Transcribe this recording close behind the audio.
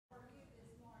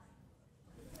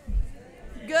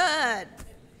good.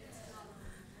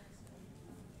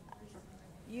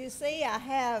 You see, I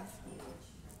have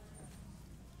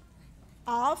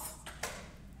off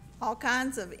all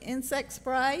kinds of insect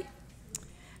spray.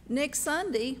 Next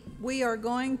Sunday, we are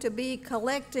going to be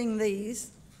collecting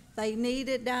these. They need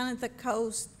it down at the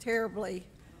coast terribly.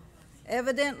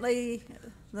 Evidently,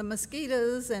 the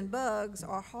mosquitoes and bugs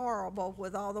are horrible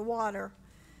with all the water.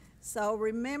 So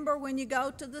remember when you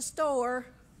go to the store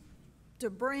to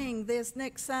bring this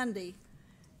next Sunday,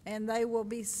 and they will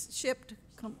be shipped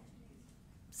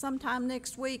sometime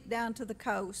next week down to the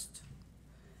coast.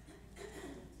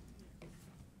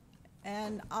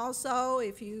 And also,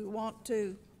 if you want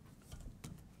to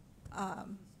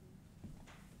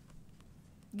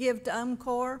give to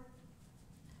UMCOR,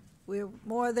 we'll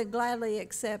more than gladly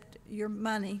accept your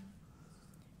money.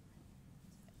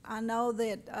 I know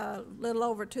that a little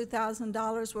over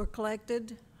 $2,000 were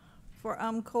collected for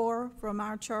UMCOR from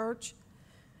our church,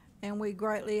 and we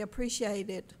greatly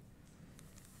appreciate it.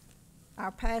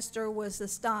 Our pastor was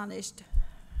astonished,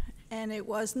 and it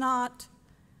was not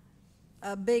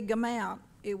a big amount.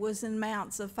 It was in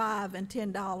amounts of $5 and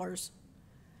 $10.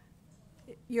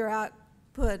 Your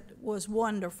output was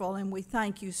wonderful, and we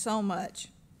thank you so much.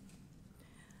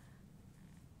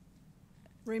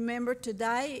 Remember,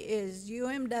 today is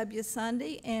UMW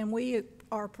Sunday, and we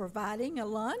are providing a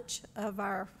lunch of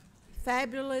our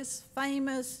fabulous,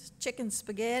 famous chicken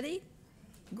spaghetti,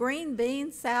 green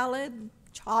bean salad,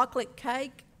 chocolate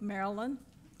cake, Marilyn.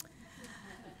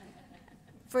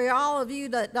 For all of you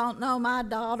that don't know, my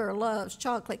daughter loves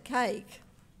chocolate cake.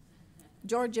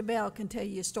 Georgia Bell can tell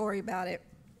you a story about it.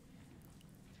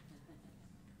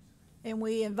 And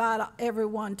we invite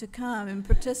everyone to come and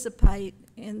participate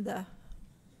in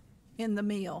the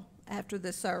meal after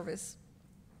the service.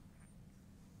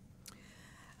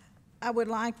 I would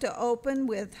like to open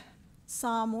with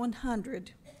Psalm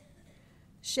 100.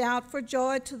 Shout for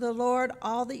joy to the Lord,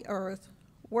 all the earth.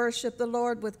 Worship the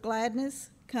Lord with gladness.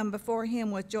 Come before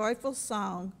him with joyful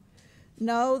song.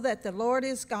 Know that the Lord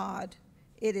is God.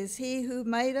 It is he who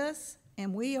made us,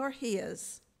 and we are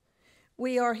his.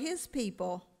 We are his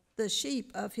people, the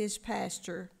sheep of his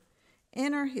pasture.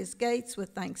 Enter his gates with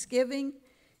thanksgiving,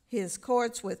 his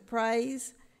courts with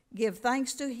praise. Give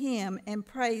thanks to him and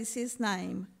praise his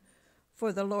name.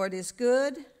 For the Lord is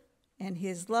good, and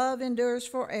his love endures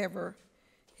forever.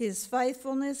 His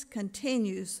faithfulness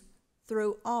continues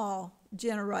through all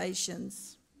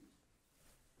generations.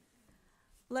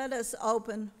 Let us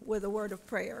open with a word of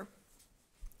prayer.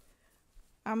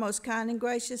 Our most kind and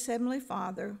gracious Heavenly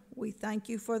Father, we thank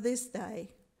you for this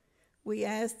day. We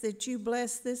ask that you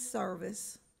bless this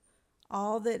service.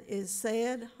 All that is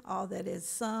said, all that is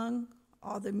sung,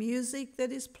 all the music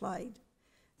that is played,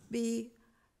 be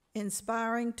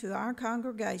inspiring to our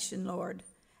congregation, Lord,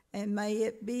 and may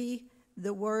it be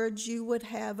the words you would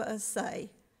have us say,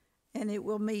 and it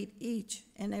will meet each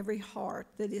and every heart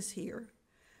that is here.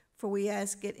 For we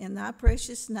ask it in thy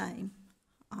precious name.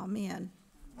 Amen.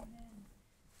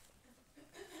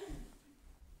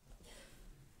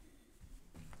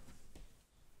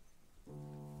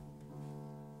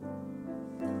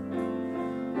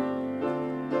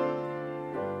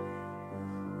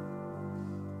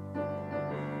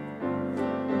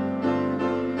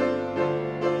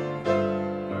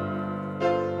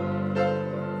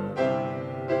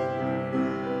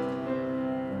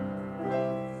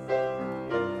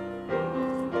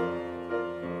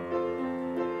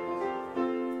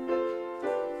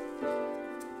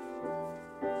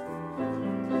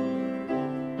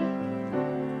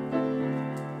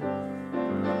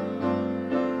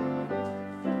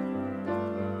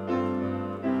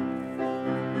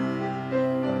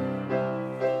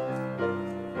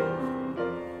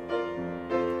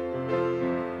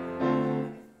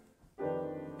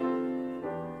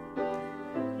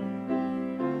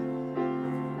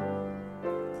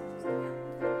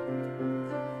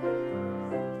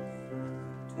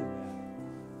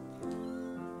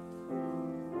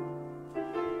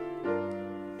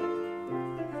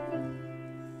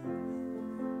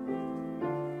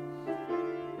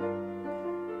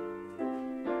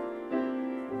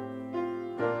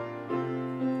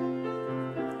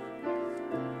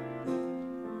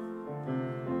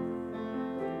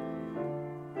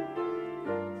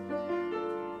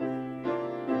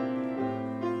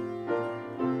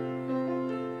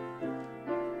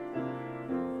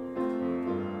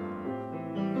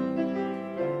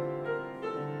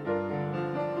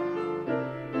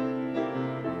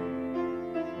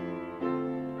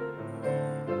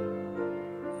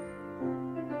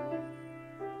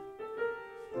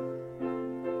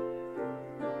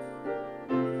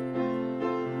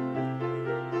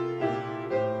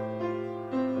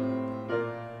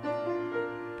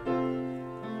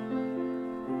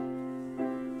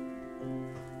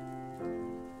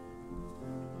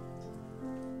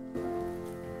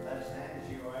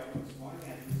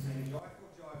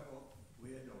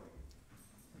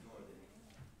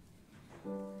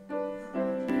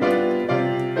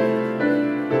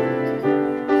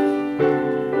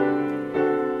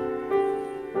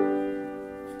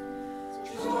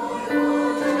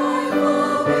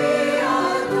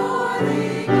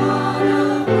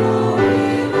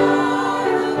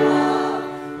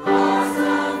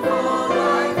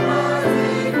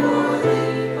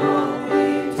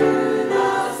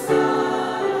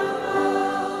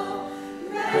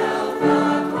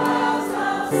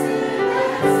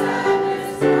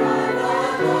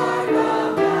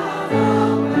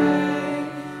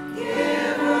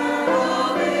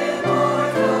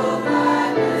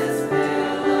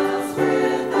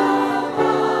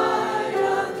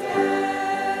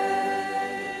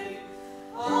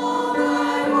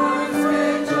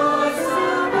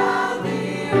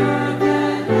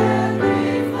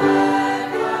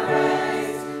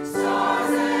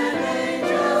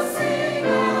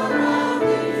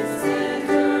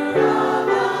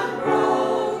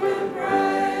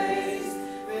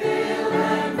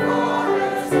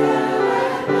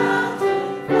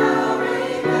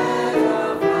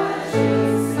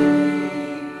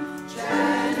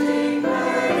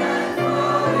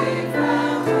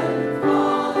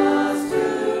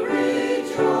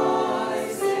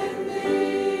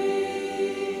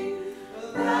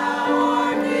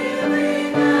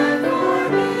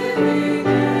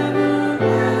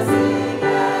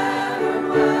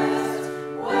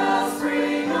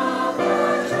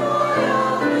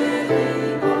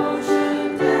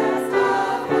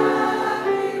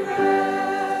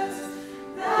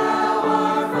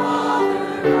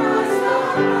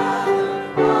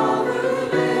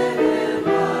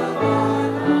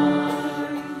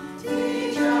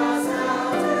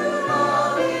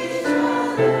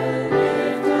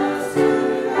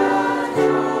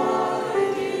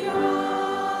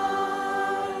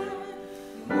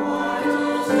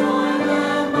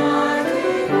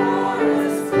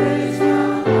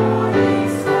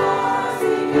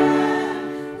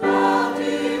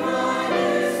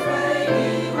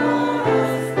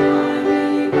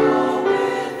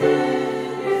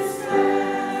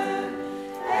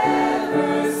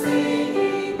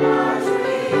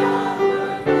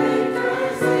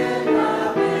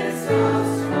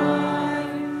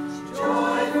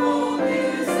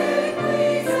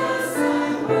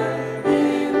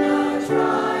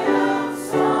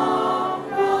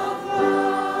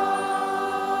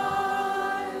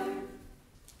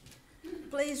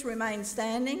 remain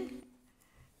standing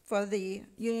for the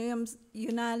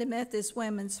United Methodist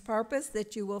Women's Purpose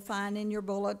that you will find in your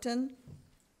bulletin.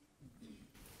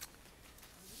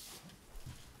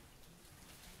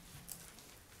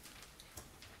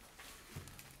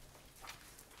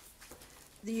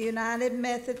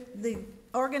 The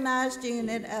organized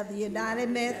unit of the United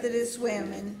Methodist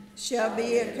Women shall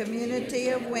be a community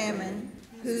of women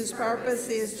whose purpose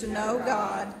is to know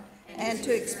God and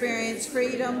to experience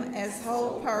freedom as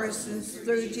whole persons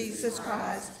through Jesus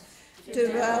Christ, to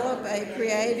develop a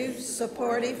creative,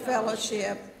 supportive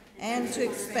fellowship, and to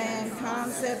expand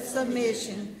concepts of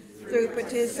mission through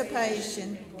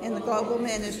participation in the global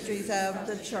ministries of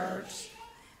the church.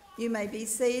 You may be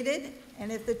seated,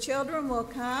 and if the children will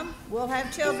come, we'll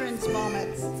have children's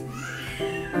moments.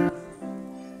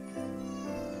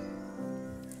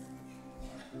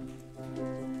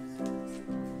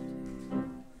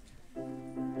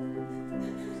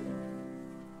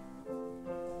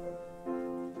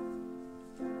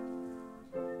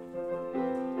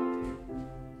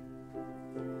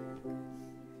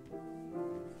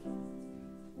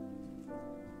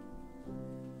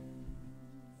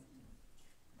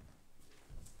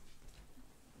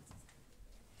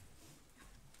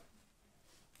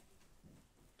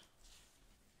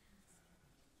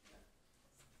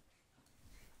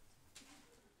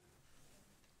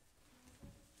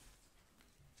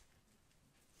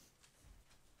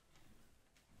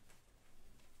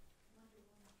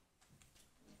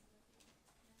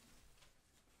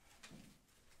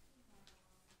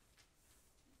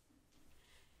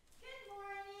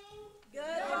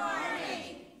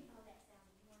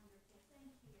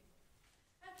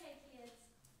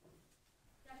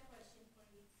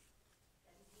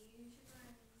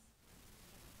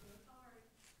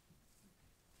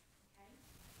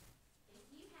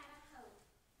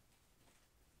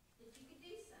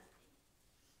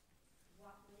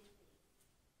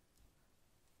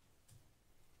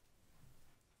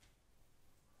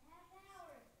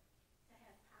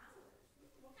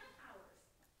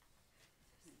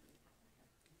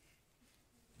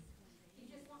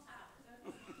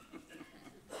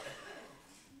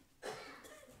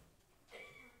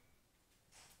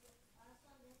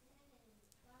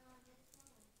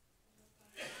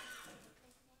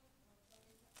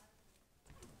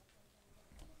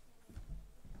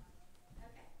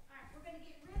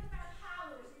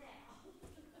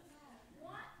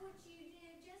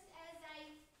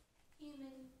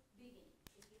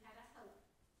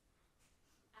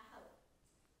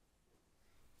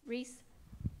 Reese?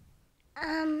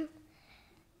 Think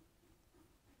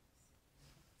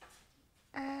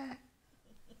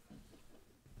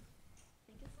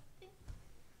of something.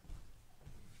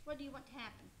 What do you want to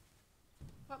happen?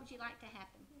 What would you like to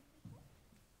happen?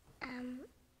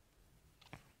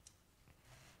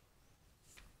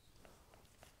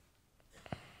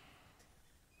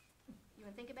 You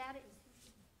want to think about it?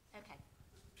 Okay.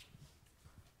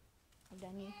 I'm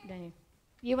done you? Done you.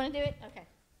 You want to do it? Okay.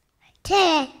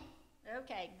 10.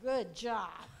 Okay, good job.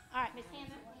 All right, Miss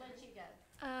Hannah, we'll let you go.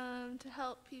 To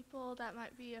help people that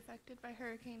might be affected by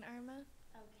Hurricane Irma.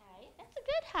 Okay, that's a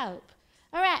good hope.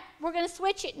 All right, we're going to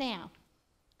switch it now.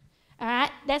 All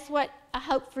right, that's what I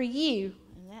hope for you,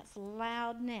 and that's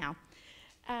loud now.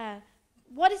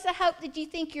 What is the hope that you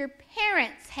think your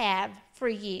parents have for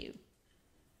you?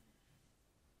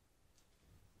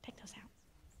 Take those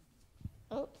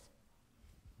out. Oops.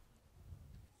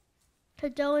 To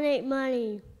donate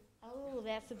money. Oh,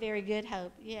 that's a very good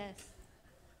hope, yes.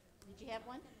 Did you have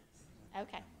one?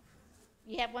 Okay.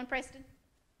 You have one, Preston?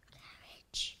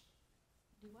 Courage.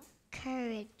 Do what?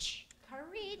 Courage.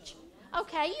 Courage.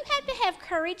 Okay, you have to have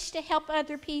courage to help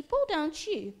other people, don't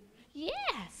you?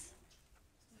 Yes.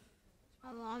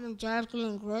 My mom and dad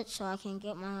getting rich so I can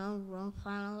get my own room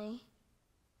finally.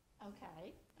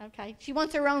 Okay, okay. She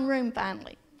wants her own room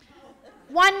finally.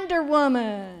 Wonder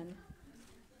Woman.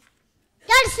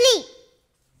 Go to sleep.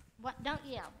 What? Don't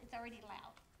yell. It's already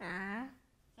loud.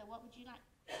 So what would you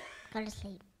like? Go to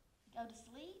sleep. Go to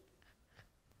sleep?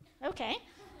 Okay.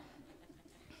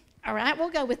 All right,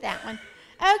 we'll go with that one.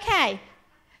 Okay.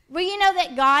 Well, you know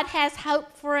that God has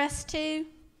hope for us too?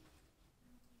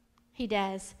 He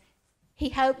does. He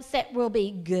hopes that we'll be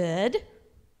good.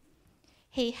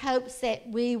 He hopes that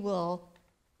we will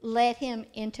let Him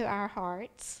into our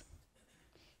hearts.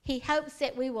 He hopes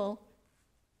that we will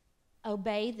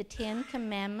obey the 10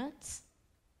 Commandments.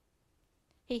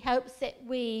 He hopes that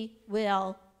we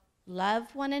will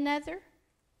love one another.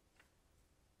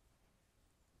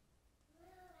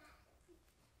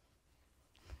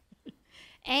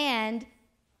 And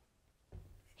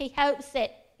He hopes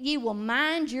that you will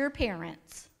mind your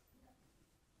parents.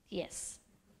 Yes.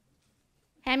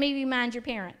 How many of you mind your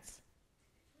parents?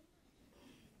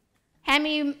 How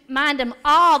many of you mind them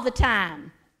all the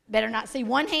time? Better not see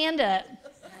one hand up.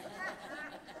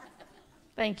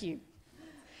 Thank you.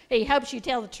 He hopes you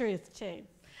tell the truth, too.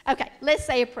 Okay, let's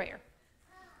say a prayer.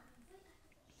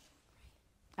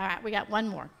 All right, we got one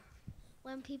more.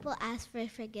 When people ask for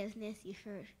forgiveness,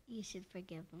 you should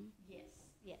forgive them. Yes,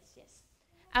 yes, yes.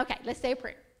 Okay, let's say a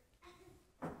prayer.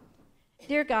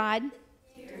 Dear God,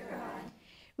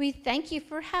 we thank you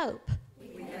for hope.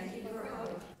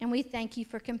 And we thank you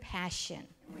for compassion.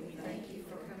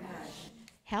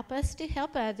 Help us to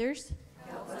help others.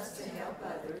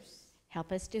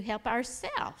 Help us to help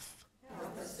ourselves.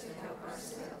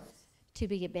 To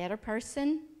be a better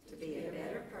person.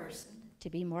 To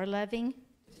be more loving.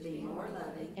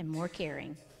 And more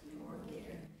caring.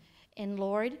 And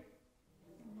Lord,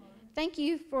 thank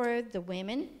you for the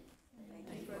women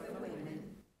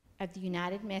of the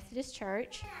United Methodist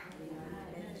Church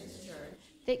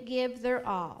that give their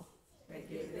all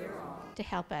to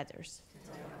help others.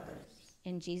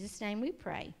 In Jesus' name we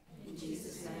pray.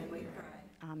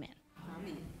 Amen.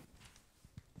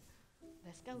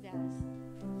 Let's go, guys.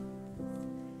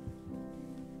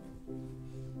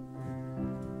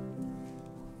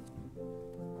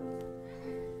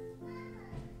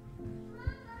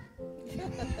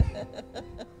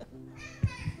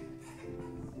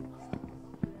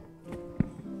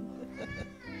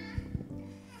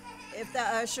 If the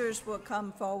ushers will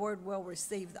come forward, we'll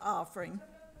receive the offering.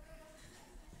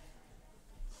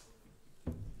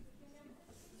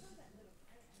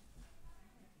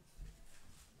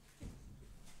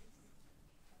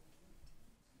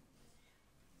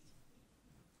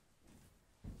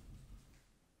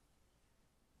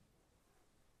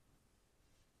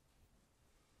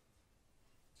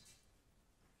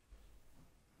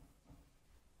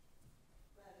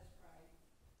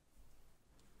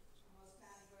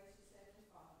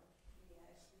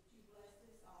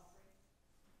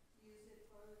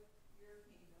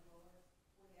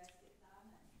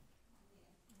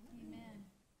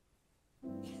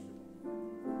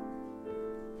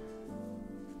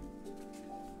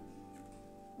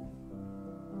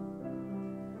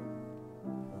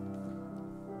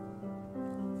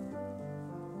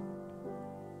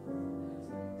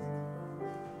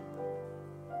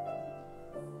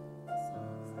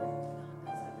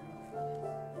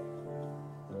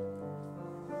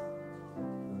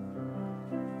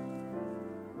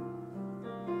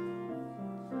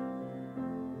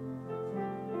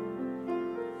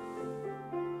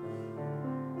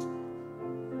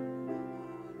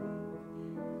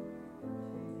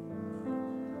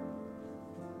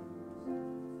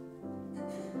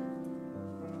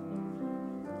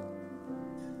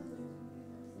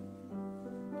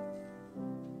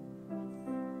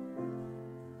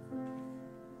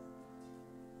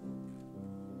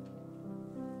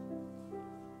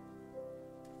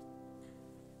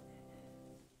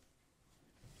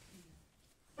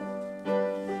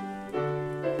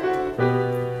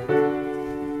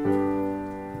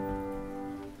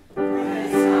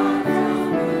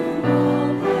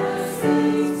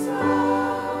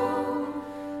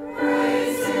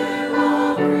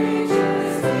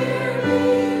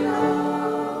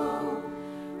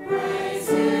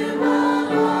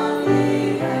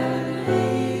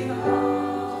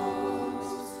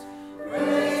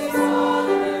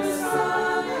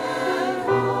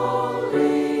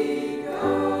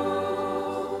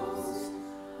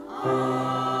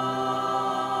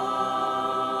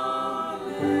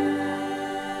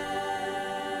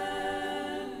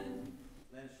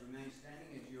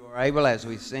 Able as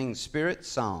we sing Spirit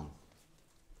Song.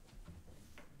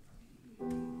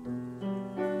 Praise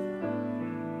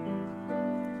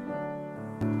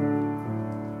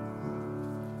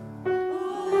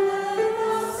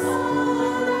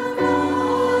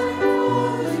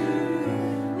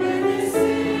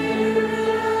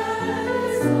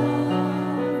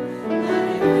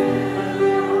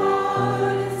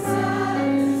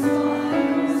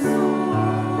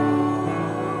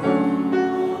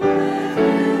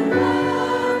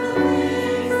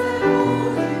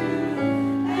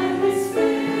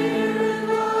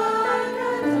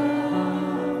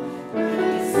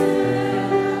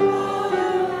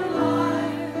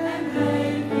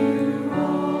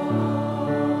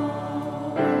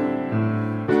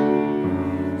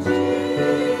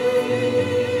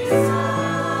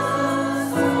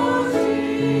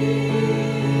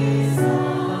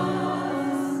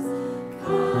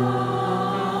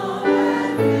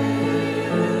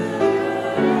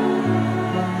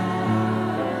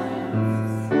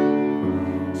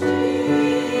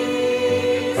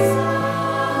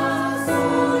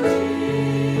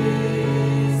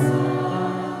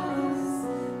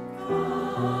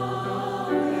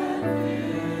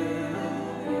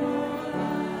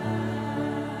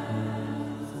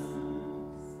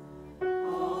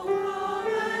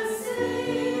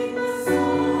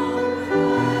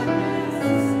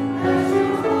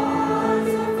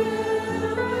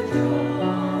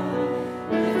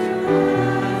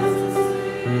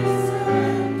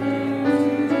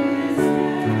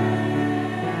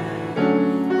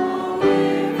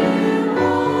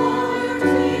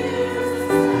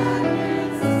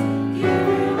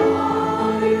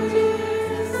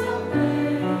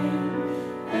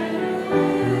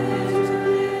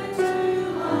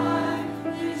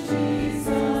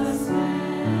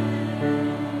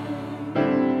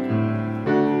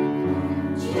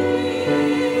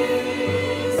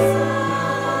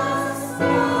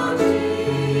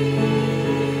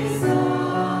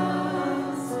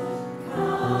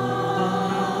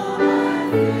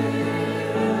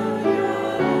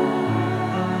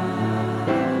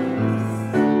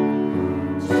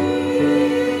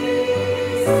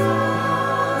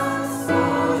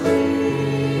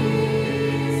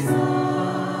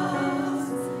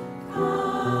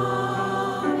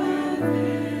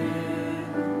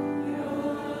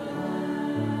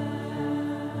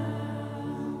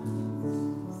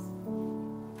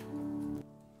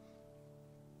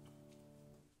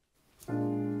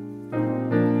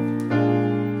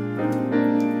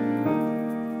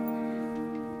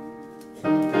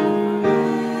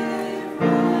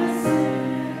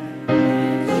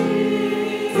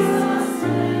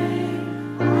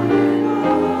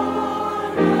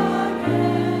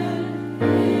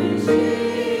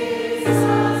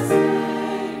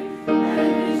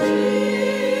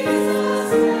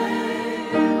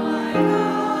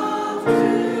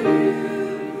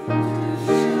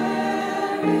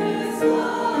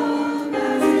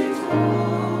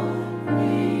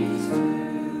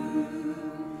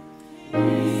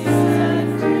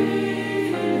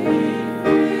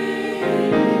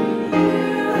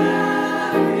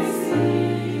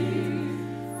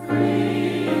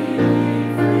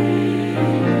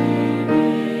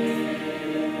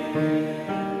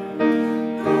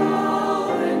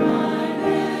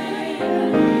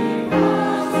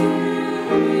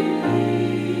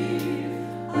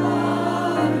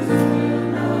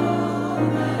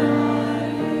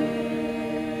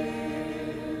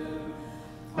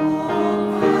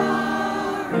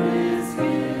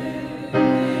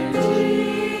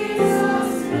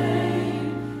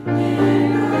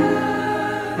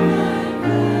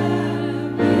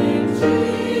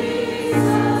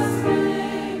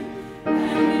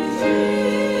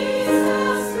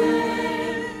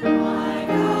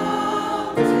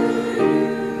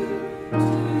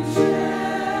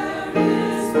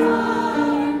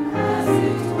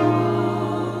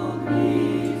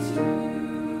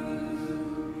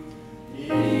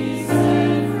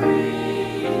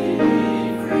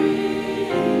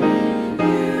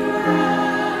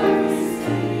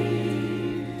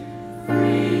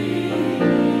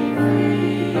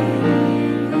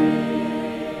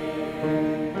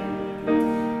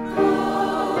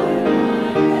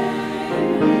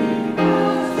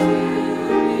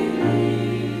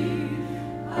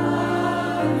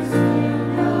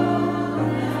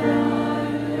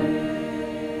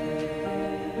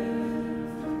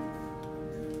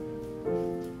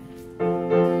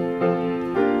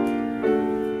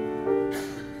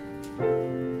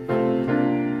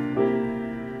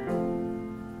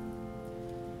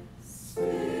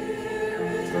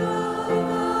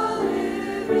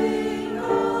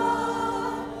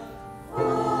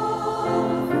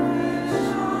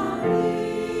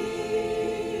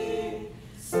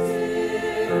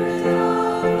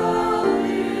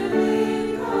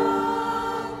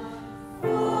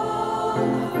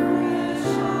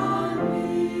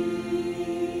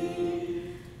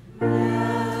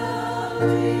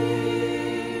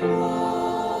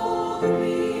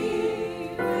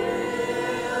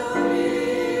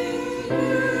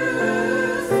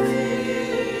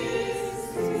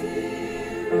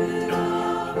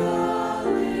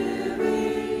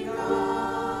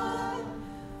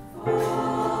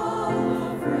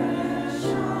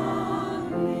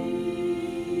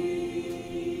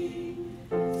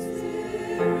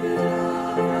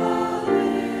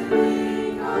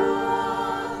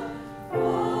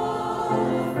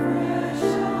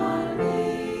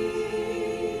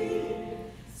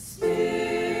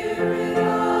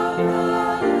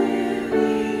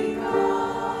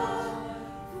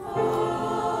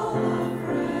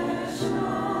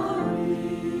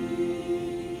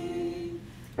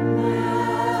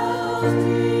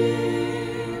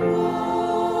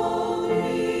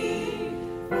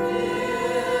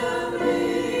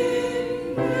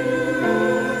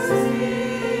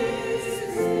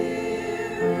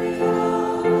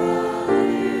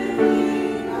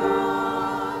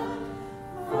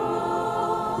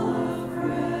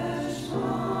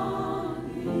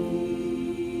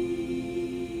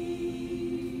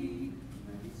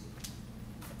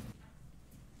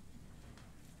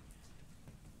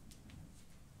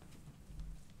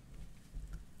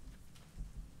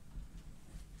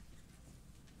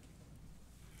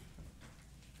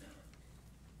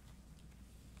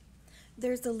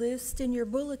There's a list in your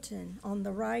bulletin on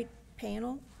the right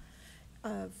panel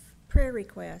of prayer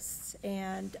requests,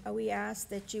 and we ask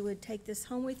that you would take this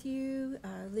home with you,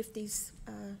 lift these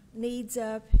needs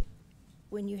up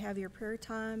when you have your prayer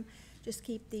time. Just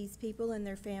keep these people and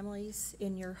their families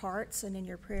in your hearts and in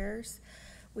your prayers.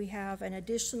 We have an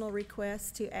additional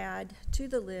request to add to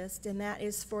the list, and that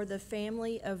is for the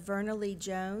family of Verna Lee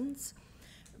Jones.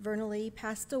 Verna Lee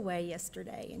passed away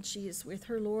yesterday, and she is with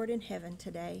her Lord in heaven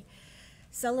today,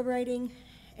 celebrating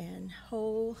and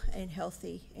whole and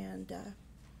healthy. And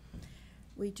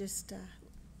we just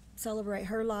celebrate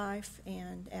her life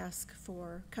and ask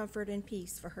for comfort and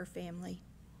peace for her family.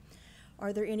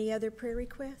 Are there any other prayer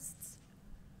requests?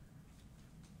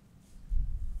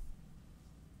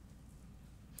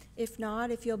 If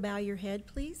not, if you'll bow your head,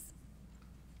 please.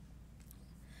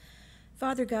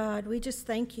 Father God, we just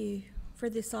thank you for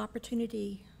this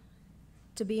opportunity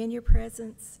to be in your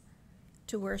presence,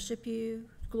 to worship you,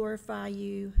 glorify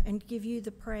you, and give you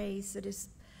the praise that is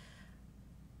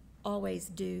always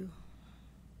due.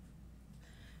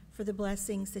 For the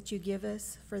blessings that you give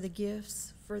us, for the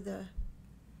gifts, for the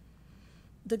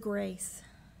grace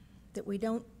that we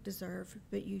don't deserve,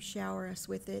 but you shower us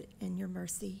with it in your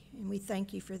mercy. And we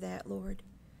thank you for that, Lord.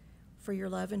 For your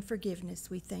love and forgiveness,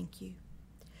 we thank you.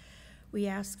 We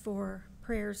ask for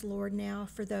prayers, Lord, now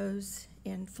for those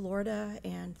in Florida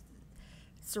and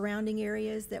surrounding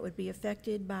areas that would be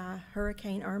affected by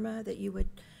Hurricane Irma, that you would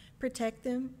protect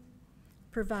them,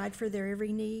 provide for their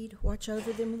every need, watch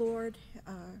over them, Lord.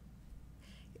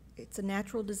 It's a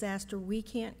natural disaster we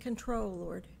can't control,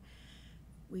 Lord.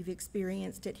 We've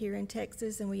experienced it here in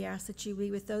Texas, and we ask that you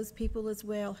be with those people as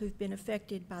well who've been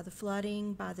affected by the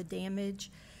flooding, by the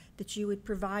damage, that you would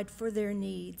provide for their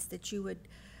needs, that you would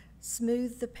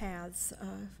smooth the paths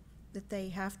that they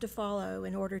have to follow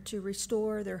in order to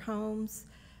restore their homes.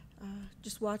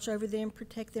 Just watch over them,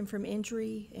 protect them from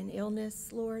injury and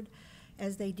illness, Lord,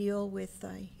 as they deal with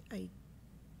a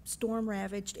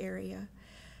storm-ravaged area.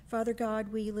 Father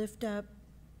God, we lift up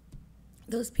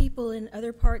those people in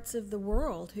other parts of the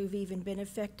world who've even been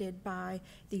affected by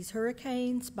these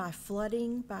hurricanes, by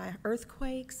flooding, by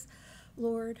earthquakes.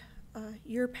 Lord,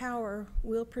 your power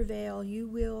will prevail. You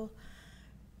will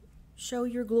show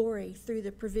your glory through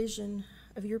the provision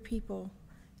of your people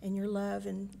and your love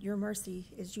and your mercy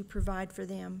as you provide for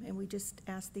them. And we just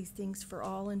ask these things for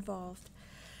all involved.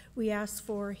 We ask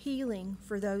for healing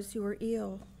for those who are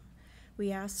ill.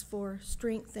 We ask for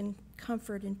strength and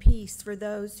comfort and peace for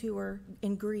those who are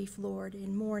in grief, Lord,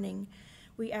 in mourning.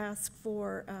 We ask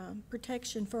for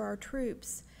protection for our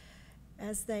troops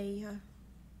as they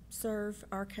serve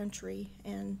our country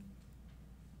and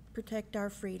protect our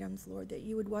freedoms, Lord, that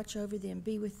you would watch over them,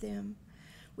 be with them.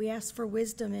 We ask for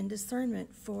wisdom and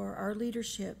discernment for our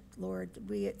leadership, Lord,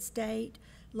 be it state,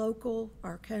 local,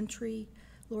 our country.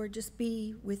 Lord, just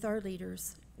be with our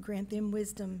leaders. Grant them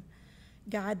wisdom.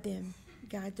 Guide them.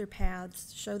 Guide their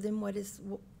paths. Show them what is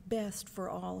best for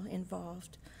all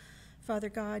involved. Father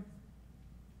God,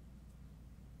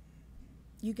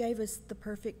 you gave us the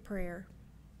perfect prayer,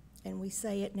 and we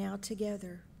say it now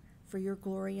together for your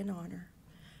glory and honor.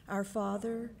 Our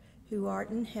Father, who art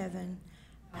in heaven,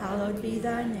 hallowed be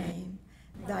thy name.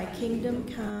 Thy kingdom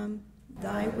come,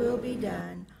 thy will be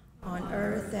done, on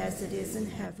earth as it is in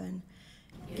heaven.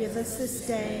 Give us this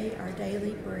day our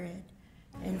daily bread,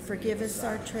 and forgive us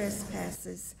our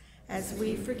trespasses, as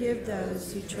we forgive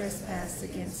those who trespass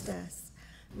against us.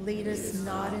 Lead us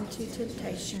not into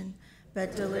temptation,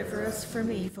 but deliver us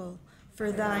from evil.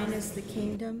 For thine is the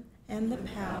kingdom, and the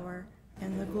power,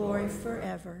 and the glory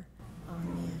forever.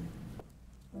 Amen.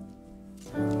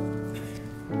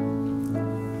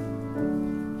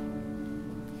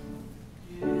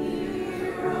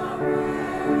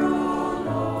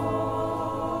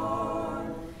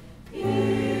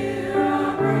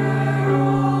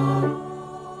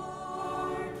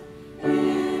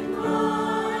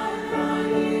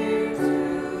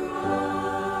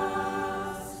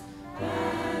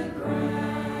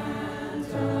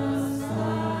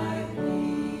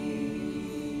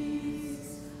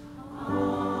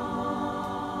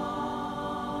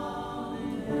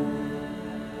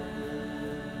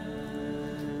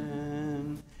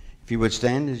 If you would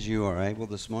stand as you are able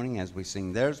this morning as we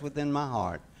sing There's Within My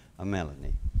Heart a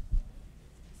Melody.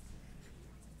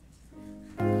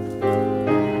 Oh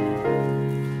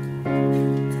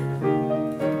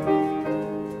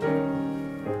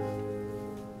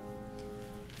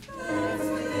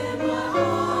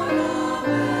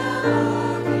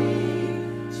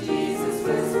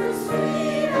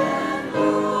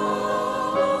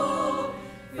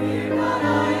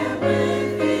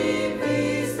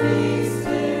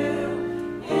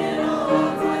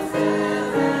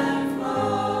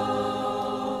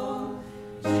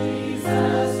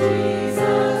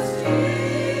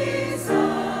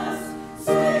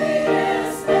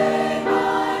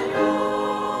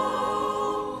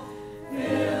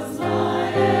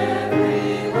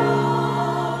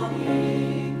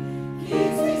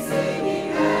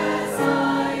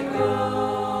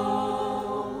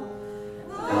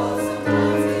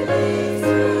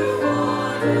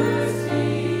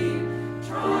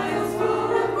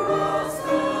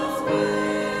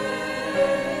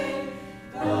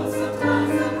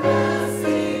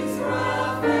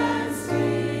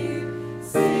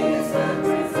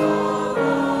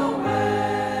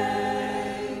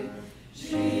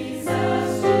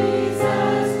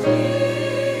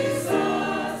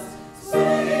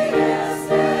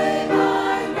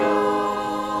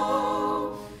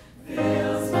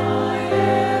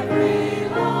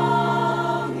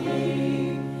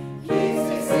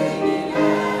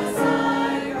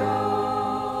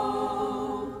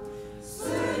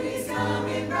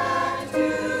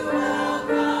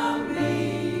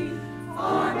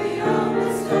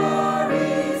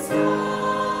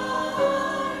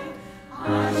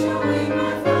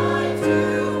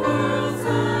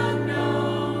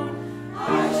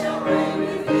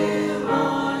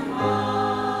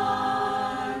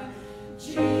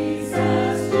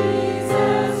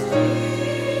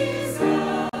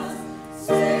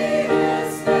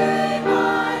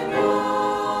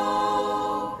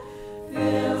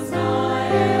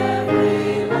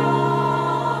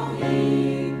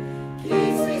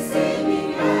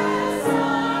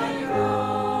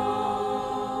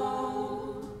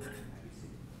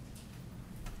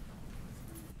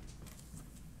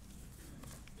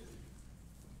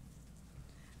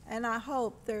And I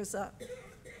hope there's a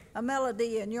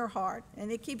melody in your heart,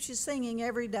 and it keeps you singing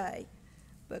every day,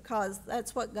 because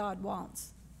that's what God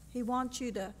wants. He wants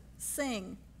you to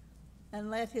sing and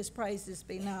let his praises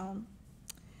be known.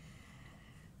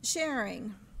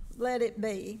 Sharing, let it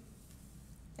be.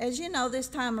 As you know, this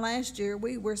time last year,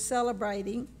 we were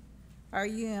celebrating our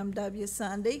UMW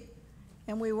Sunday,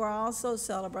 and we were also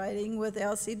celebrating with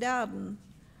Elsie Dowden,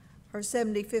 her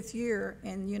 75th year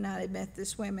in United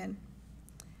Methodist Women.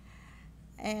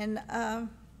 And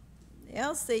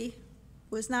Elsie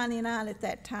was 99 at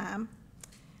that time.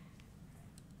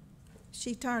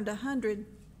 She turned 100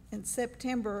 in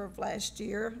September of last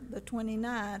year, the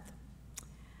 29th.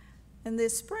 And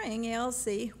this spring,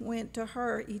 Elsie went to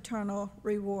her eternal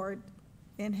reward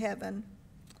in heaven.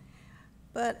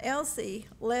 But Elsie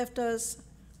left us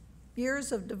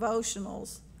years of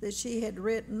devotionals that she had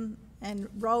written and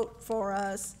wrote for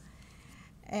us.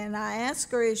 And I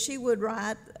asked her if she would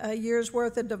write a year's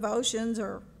worth of devotions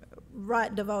or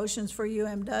write devotions for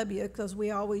UMW, because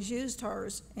we always used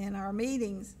hers in our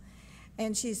meetings.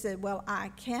 And she said, well, I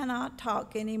cannot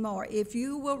talk anymore. If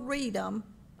you will read them,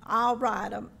 I'll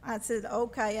write them. I said,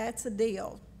 okay, that's a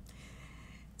deal.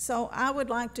 So I would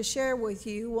like to share with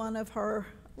you one of her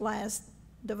last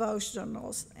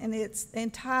devotionals, and it's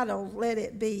entitled, Let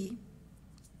It Be.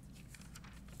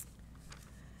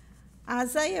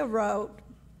 Isaiah wrote,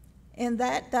 in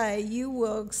that day you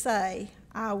will say,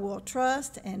 I will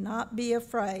trust and not be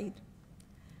afraid.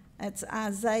 That's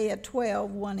Isaiah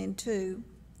 12:1-2.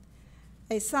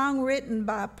 A song written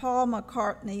by Paul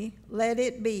McCartney, Let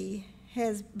It Be,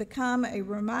 has become a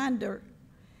reminder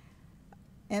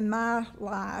in my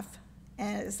life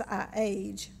as I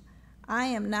age. I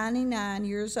am 99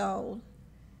 years old.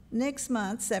 Next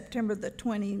month, September the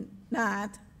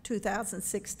 29th,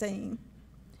 2016.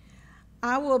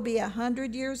 I will be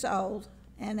 100 years old,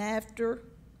 and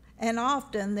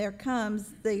often there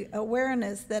comes the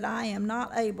awareness that I am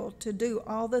not able to do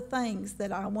all the things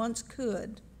that I once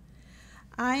could.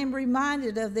 I am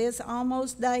reminded of this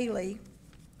almost daily.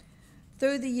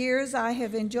 Through the years, I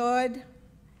have enjoyed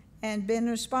and been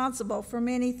responsible for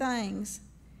many things: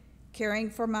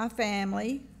 caring for my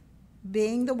family,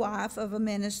 being the wife of a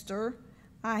minister.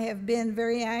 I have been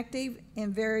very active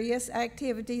in various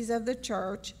activities of the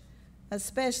church,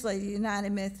 especially the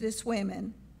United Methodist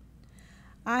Women.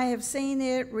 I have seen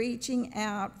it reaching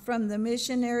out from the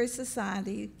Missionary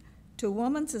Society to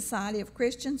Women's Society of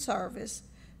Christian Service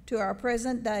to our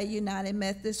present-day United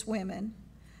Methodist Women,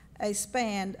 a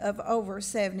span of over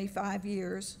 75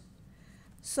 years.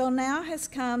 So now has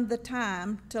come the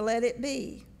time to let it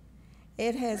be.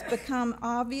 It has become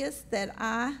obvious that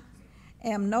I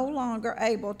am no longer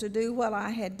able to do what I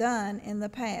had done in the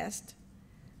past.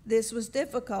 This was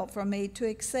difficult for me to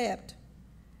accept.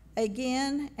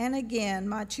 Again and again,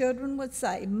 my children would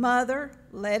say, Mother,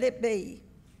 let it be.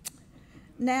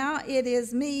 Now it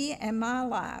is me and my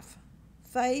life,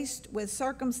 faced with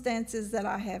circumstances that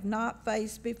I have not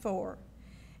faced before.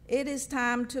 It is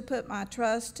time to put my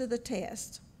trust to the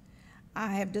test. I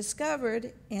have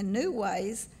discovered in new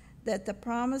ways that the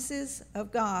promises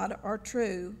of God are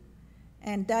true,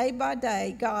 and day by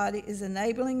day, God is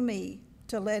enabling me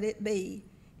to let it be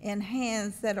in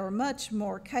hands that are much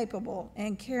more capable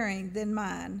and caring than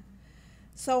mine.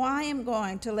 So I am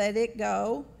going to let it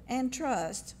go and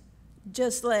trust.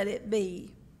 Just let it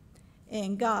be.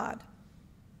 In God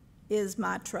is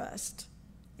my trust.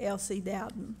 Elsie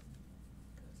Dowden.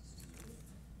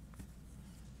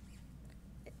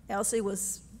 Elsie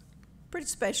was pretty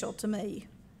special to me.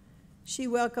 She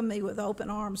welcomed me with open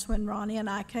arms when Ronnie and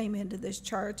I came into this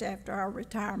church after our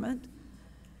retirement.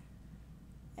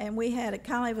 And we had a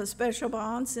kind of a special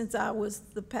bond since I was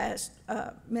the past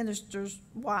minister's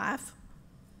wife.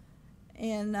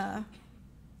 And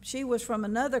she was from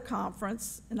another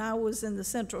conference, and I was in the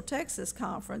Central Texas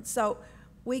Conference. So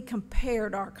we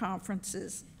compared our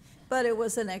conferences, but it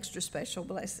was an extra special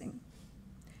blessing.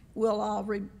 We'll all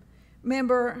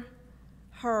remember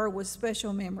her with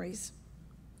special memories.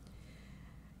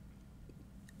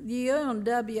 The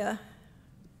UMW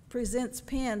presents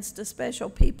pins to special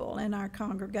people in our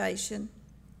congregation.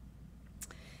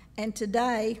 And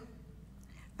today,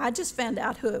 I just found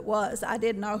out who it was. I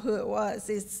didn't know who it was.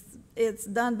 It's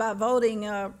done by voting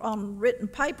on written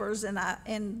papers,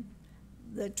 and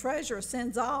the treasurer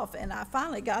sends off, and I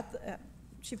finally got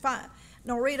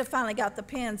Norita finally got the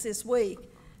pins this week.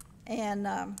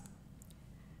 And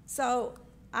so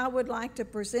I would like to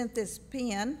present this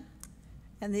pin,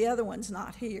 and the other one's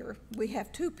not here. We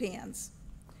have two pins,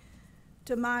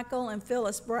 to Michael and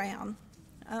Phyllis Brown.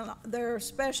 Their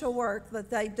special work that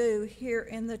they do here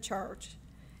in the church.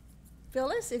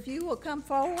 Phyllis, if you will come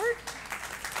forward.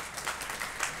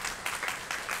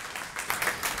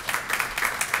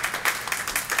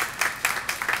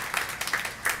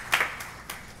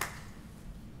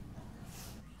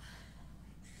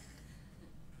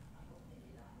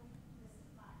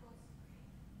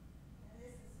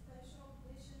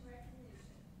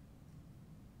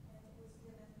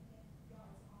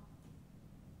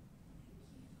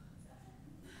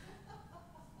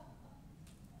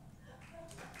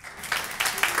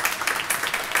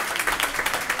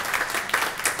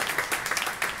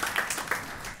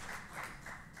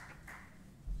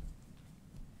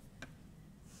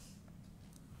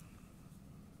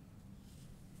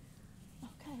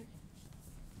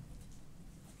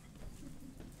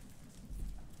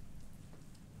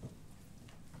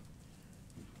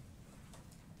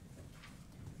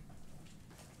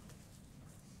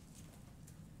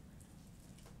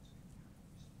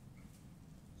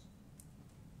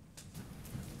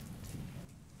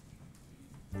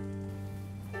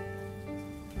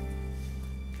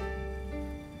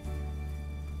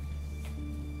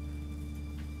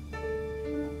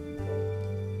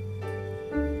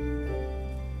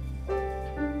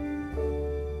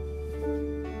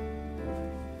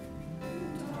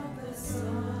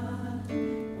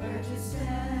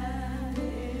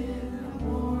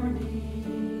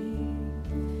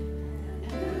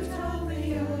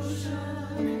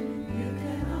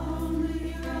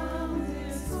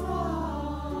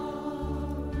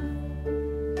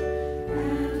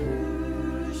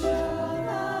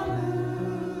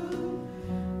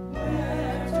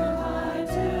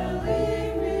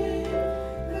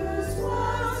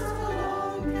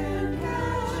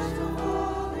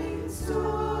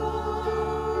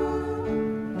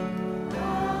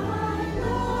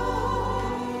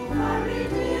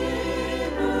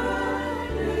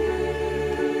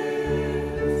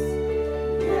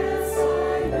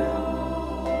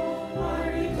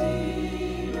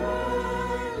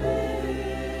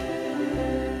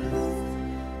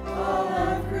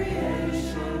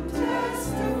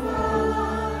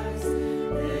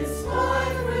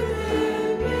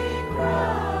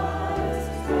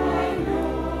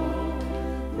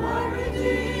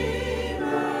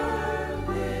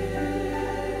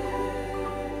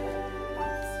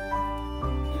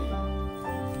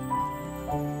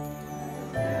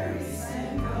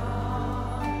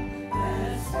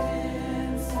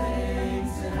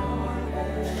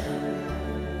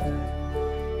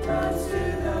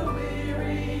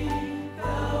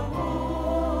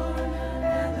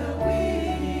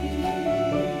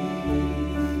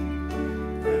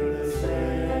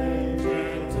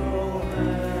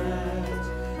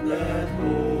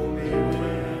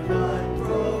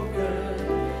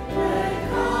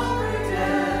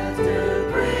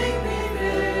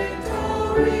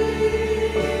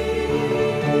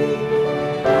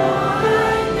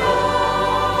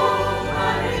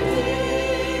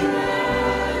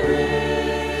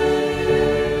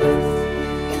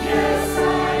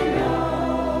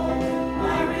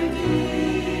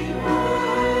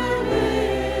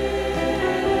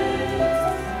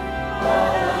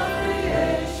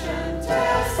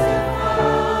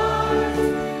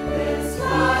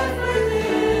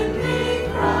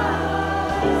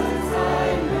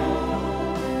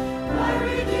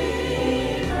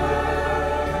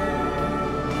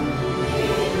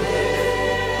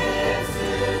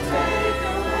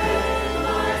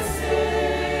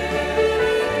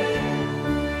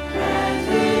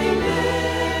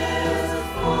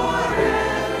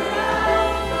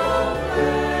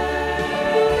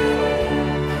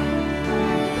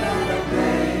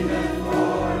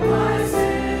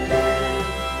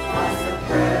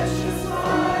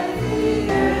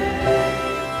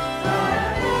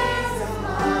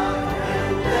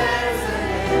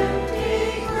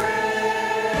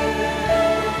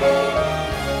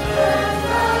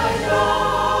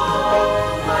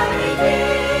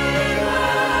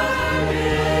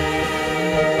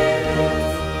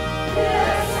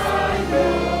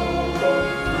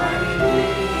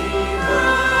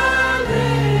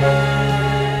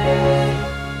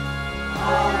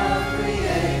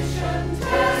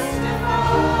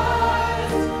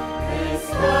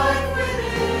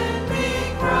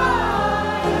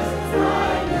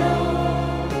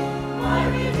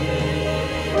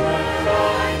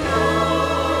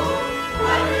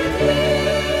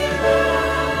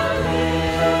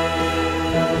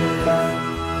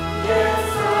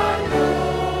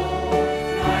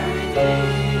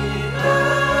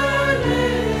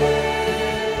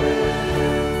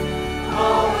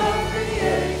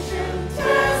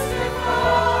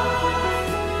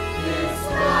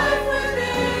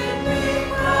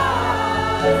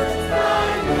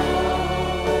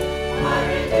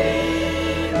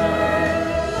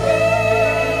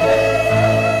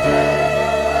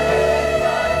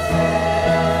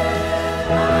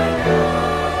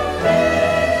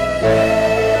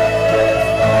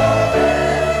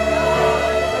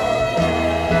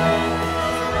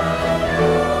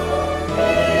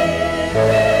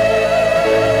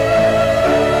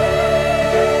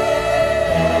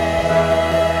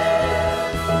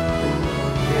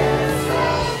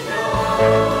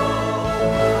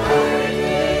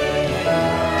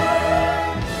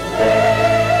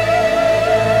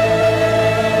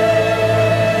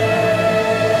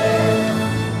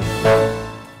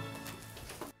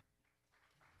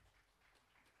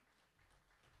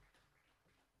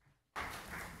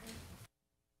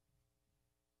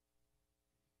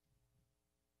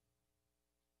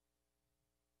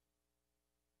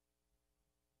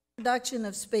 Introduction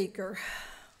of speaker.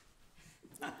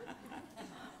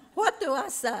 What do I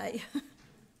say?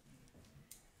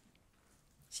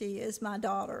 She is my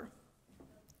daughter,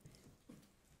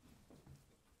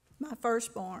 my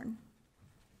firstborn,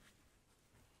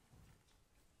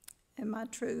 and my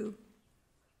true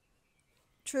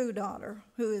daughter,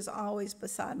 who is always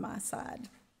beside my side.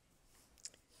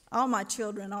 All my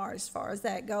children are, as far as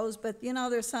that goes, but you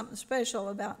know, there's something special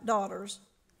about daughters.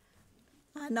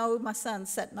 I know my son's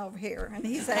sitting over here, and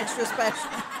he's extra special.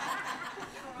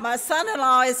 My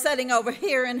son-in-law is sitting over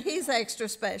here, and he's extra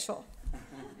special.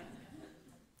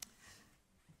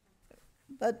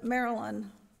 But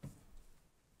Marilyn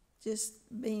just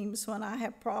beams when I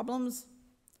have problems.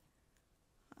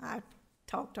 I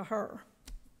talk to her.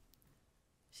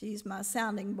 She's my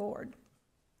sounding board.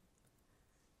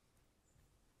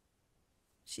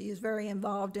 She is very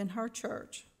involved in her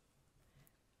church.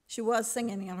 She was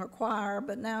singing in her choir,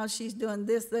 but now she's doing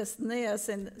this, and this,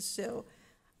 and so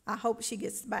I hope she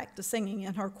gets back to singing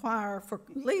in her choir for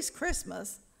at least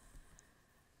Christmas.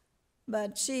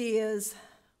 But she is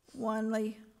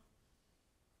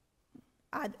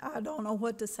I don't know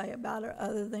what to say about her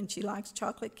other than she likes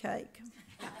chocolate cake.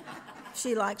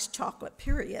 She likes chocolate,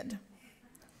 period.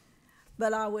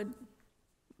 But I would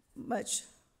much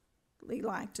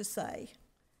like to say,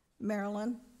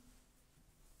 Marilyn,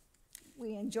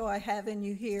 we enjoy having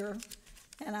you here,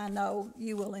 and I know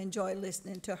you will enjoy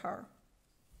listening to her.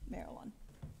 Marilyn.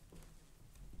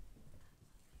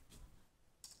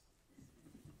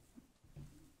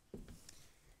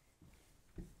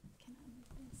 Can I move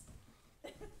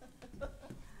this?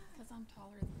 Because I'm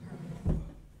taller than her.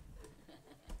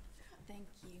 Thank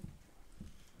you.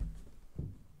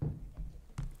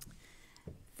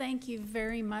 Thank you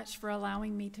very much for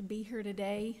allowing me to be here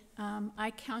today.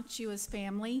 I count you as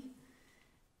family.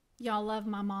 Y'all love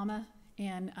my mama,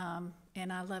 and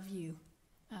I love you.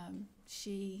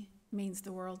 She means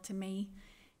the world to me,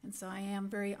 and so I am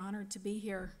very honored to be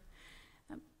here.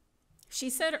 She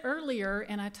said earlier,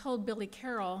 and I told Billy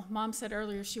Carroll, Mom said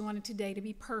earlier she wanted today to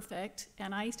be perfect,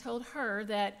 and I told her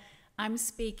that I'm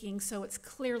speaking, so it's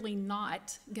clearly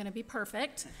not going to be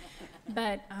perfect.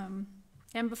 But,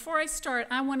 and before I start,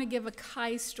 I want to give a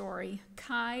Kai story.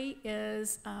 Kai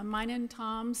is mine and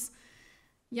Tom's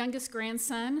youngest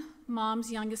grandson, Mom's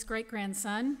youngest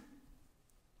great-grandson.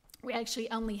 We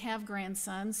actually only have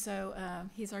grandsons, so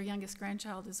he's our youngest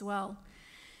grandchild as well.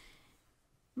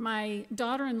 My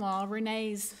daughter-in-law,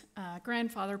 Renee's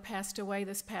grandfather, passed away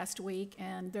this past week,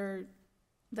 and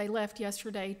they left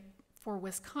yesterday for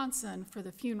Wisconsin for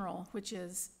the funeral, which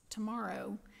is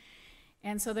tomorrow.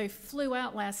 And so they flew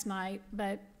out last night,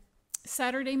 but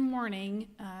Saturday morning,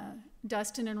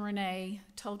 Dustin and Renee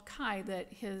told Kai that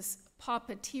his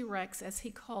Papa T-Rex, as he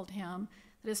called him,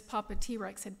 that his Papa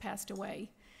T-Rex had passed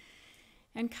away.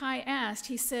 And Kai asked,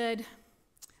 he said,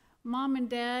 Mom and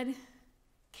Dad,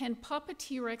 can Papa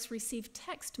T-Rex receive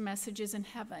text messages in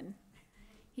heaven?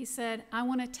 He said, I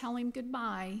want to tell him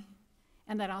goodbye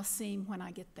and that I'll see him when I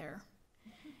get there.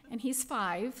 And he's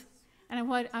 5. And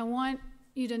what I want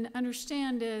you to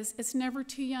understand is it's never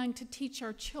too young to teach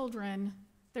our children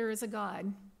there is a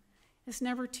God. It's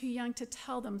never too young to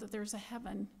tell them that there's a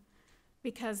heaven,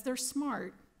 because they're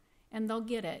smart and they'll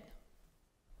get it.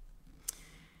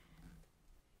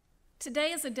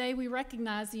 Today is a day we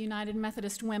recognize the United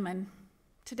Methodist Women.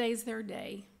 Today's their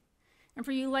day. And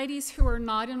for you ladies who are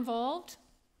not involved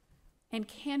and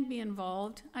can be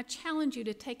involved, I challenge you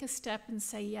to take a step and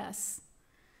say yes.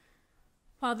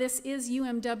 While this is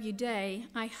UMW Day,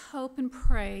 I hope and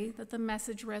pray that the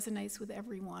message resonates with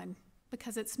everyone,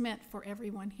 because it's meant for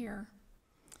everyone here.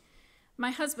 My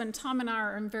husband, Tom, and I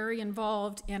are very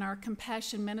involved in our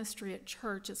compassion ministry at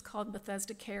church. It's called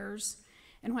Bethesda Cares.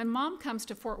 And when Mom comes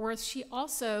to Fort Worth, she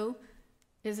also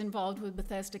is involved with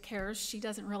Bethesda Cares. She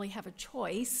doesn't really have a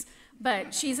choice,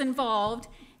 but she's involved.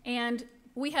 And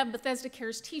we have Bethesda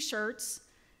Cares t-shirts,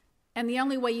 and the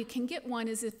only way you can get one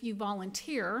is if you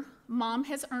volunteer. Mom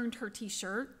has earned her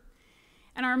t-shirt.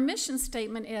 And our mission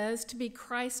statement is to be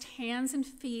Christ's hands and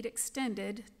feet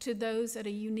extended to those at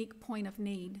a unique point of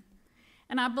need.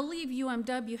 And I believe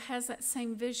UMW has that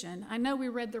same vision. I know we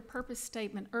read their purpose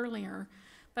statement earlier,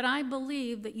 but I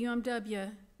believe that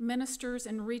UMW ministers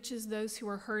and reaches those who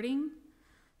are hurting,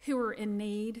 who are in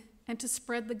need, and to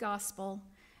spread the gospel,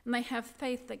 and they have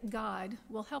faith that God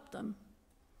will help them.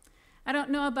 I don't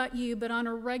know about you, but on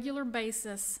a regular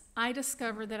basis, I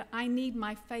discover that I need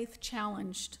my faith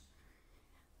challenged.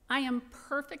 I am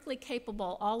perfectly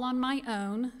capable, all on my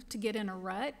own, to get in a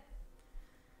rut,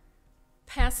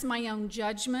 pass my own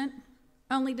judgment,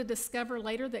 only to discover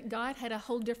later that God had a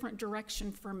whole different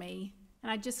direction for me,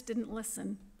 and I just didn't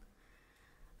listen.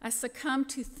 I succumb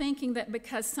to thinking that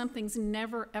because something's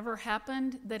never, ever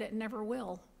happened, that it never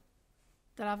will.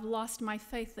 That I've lost my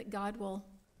faith that God will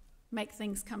make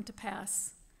things come to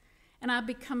pass. And I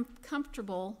become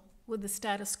comfortable with the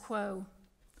status quo.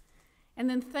 And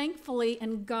then thankfully,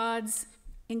 in God's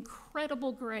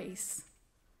incredible grace,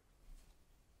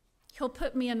 He'll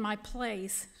put me in my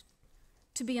place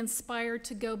to be inspired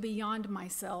to go beyond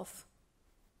myself,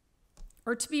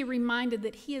 or to be reminded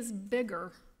that He is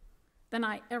bigger than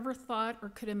I ever thought or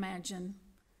could imagine.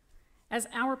 As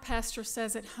our pastor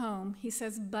says at home, he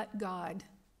says, but God.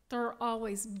 There are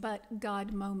always but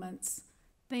God moments,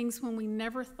 things when we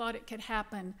never thought it could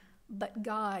happen, but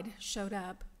God showed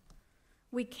up.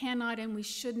 We cannot and we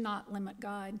should not limit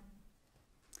God.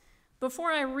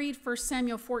 Before I read 1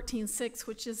 Samuel 14:6,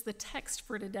 which is the text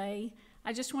for today,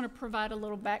 I just want to provide a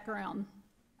little background.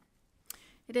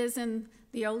 It is in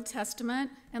the Old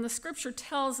Testament, and the scripture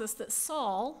tells us that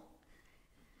Saul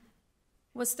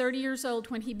was 30 years old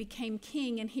when he became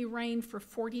king, and he reigned for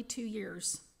 42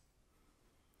 years.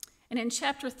 And in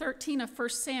chapter 13 of 1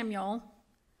 Samuel,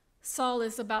 Saul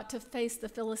is about to face the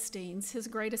Philistines, his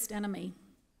greatest enemy.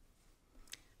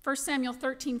 1 Samuel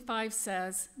 13:5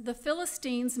 says, the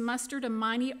Philistines mustered a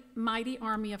mighty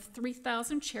army of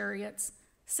 3,000 chariots,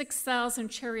 6,000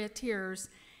 charioteers,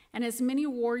 and as many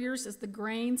warriors as the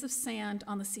grains of sand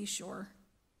on the seashore.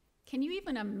 Can you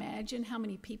even imagine how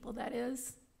many people that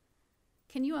is?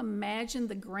 Can you imagine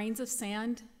the grains of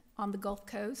sand on the Gulf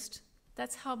Coast?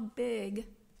 That's how big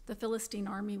the Philistine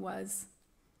army was.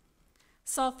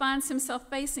 Saul finds himself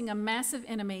facing a massive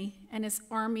enemy, and his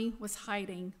army was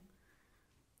hiding.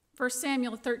 1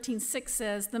 Samuel 13:6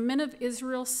 says, the men of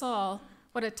Israel saw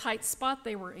what a tight spot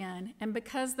they were in, and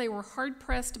because they were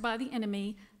hard-pressed by the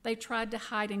enemy, they tried to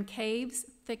hide in caves,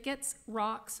 thickets,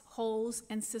 rocks, holes,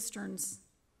 and cisterns.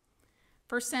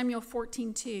 1 Samuel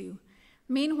 14:2,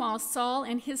 meanwhile, Saul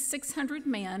and his 600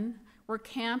 men were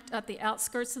camped at the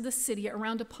outskirts of the city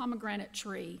around a pomegranate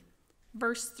tree.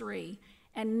 Verse 3,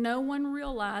 and no one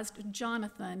realized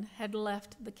Jonathan had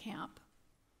left the camp.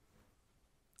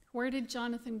 Where did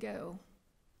Jonathan go?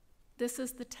 This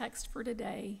is the text for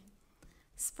today.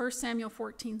 1 Samuel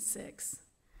 14:6.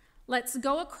 Let's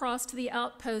go across to the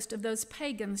outpost of those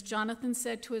pagans, Jonathan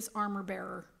said to his armor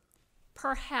bearer.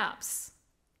 Perhaps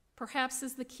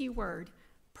is the key word,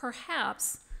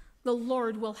 perhaps the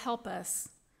Lord will help us.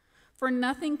 For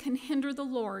nothing can hinder the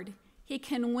Lord. He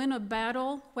can win a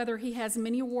battle, whether he has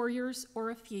many warriors or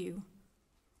a few.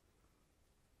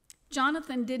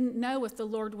 Jonathan didn't know if the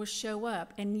Lord would show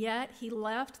up, and yet he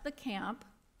left the camp,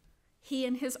 he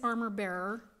and his armor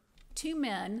bearer, 2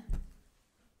 men,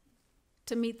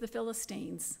 to meet the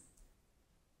Philistines.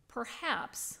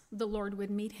 Perhaps the Lord would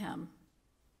meet him.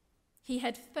 He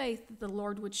had faith that the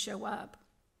Lord would show up.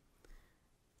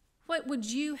 What would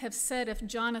you have said if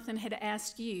Jonathan had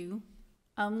asked you,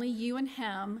 only you and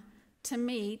him, to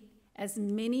meet as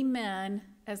many men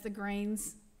as the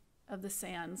grains of the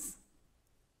sands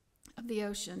of the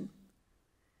ocean?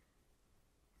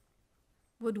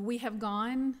 Would we have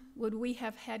gone? Would we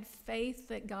have had faith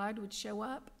that God would show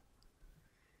up?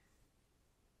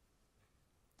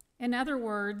 In other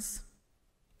words,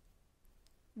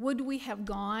 would we have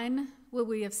gone? Would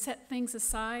we have set things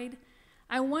aside?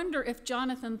 I wonder if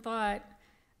Jonathan thought,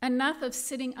 enough of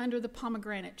sitting under the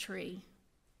pomegranate tree,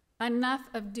 enough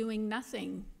of doing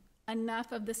nothing,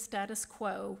 enough of the status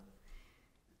quo.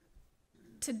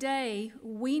 Today,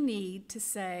 we need to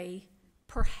say,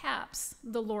 perhaps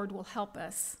the Lord will help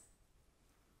us.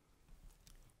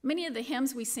 Many of the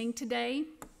hymns we sing today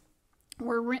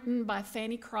were written by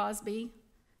Fanny Crosby,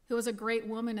 who was a great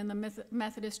woman in the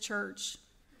Methodist Church.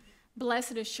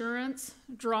 Blessed Assurance,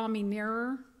 Draw Me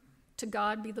Nearer, To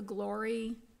God Be the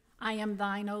Glory, I Am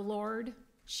Thine, O Lord.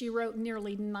 She wrote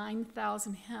nearly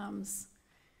 9,000 hymns.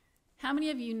 How many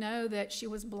of you know that she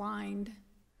was blind?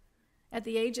 At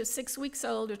the age of 6 weeks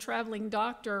old, a traveling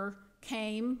doctor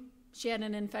came. She had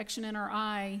an infection in her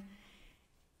eye,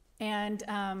 and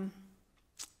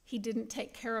he didn't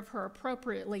take care of her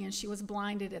appropriately, and she was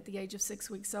blinded at the age of 6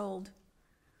 weeks old.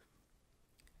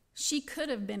 She could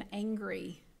have been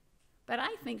angry, but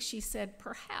I think she said,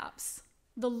 perhaps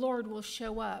the Lord will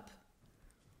show up.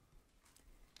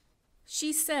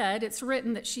 She said, it's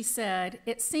written that she said,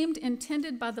 it seemed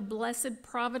intended by the blessed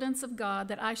providence of God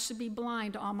that I should be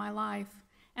blind all my life,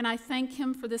 and I thank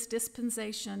him for this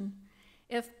dispensation.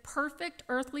 If perfect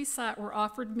earthly sight were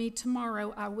offered me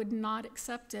tomorrow, I would not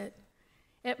accept it.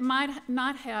 I might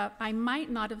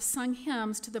not have sung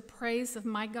hymns to the praise of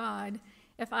my God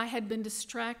if I had been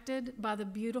distracted by the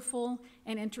beautiful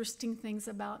and interesting things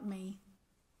about me.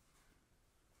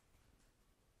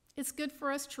 It's good for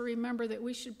us to remember that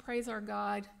we should praise our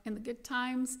God in the good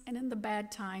times and in the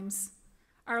bad times.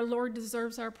 Our Lord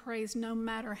deserves our praise no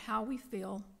matter how we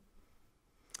feel.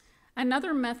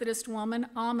 Another Methodist woman,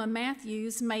 Alma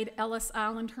Matthews, made Ellis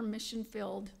Island her mission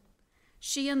field.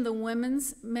 She and the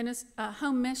Women's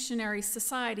Home Missionary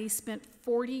Society spent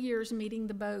 40 years meeting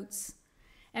the boats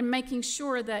and making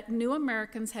sure that new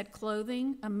Americans had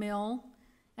clothing, a meal,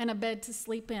 and a bed to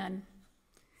sleep in.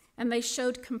 And they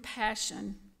showed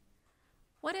compassion.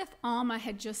 What if Alma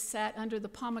had just sat under the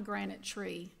pomegranate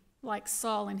tree like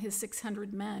Saul and his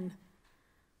 600 men?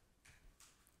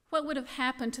 What would have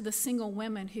happened to the single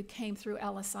women who came through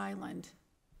Ellis Island?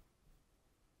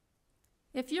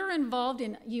 If you're involved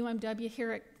in UMW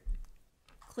here at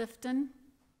Clifton,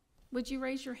 would you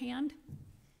raise your hand?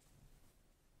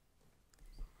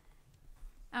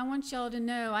 I want y'all to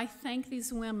know I thank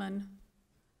these women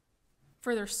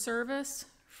for their service,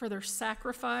 for their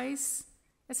sacrifice.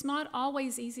 It's not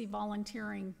always easy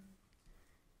volunteering,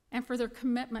 and for their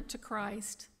commitment to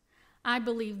Christ. I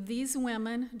believe these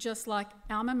women, just like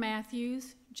Alma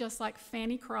Matthews, just like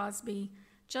Fanny Crosby,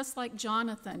 just like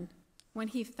Jonathan, when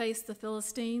he faced the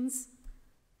Philistines,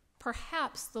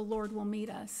 perhaps the Lord will meet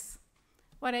us.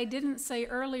 What I didn't say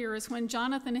earlier is when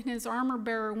Jonathan and his armor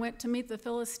bearer went to meet the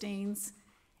Philistines,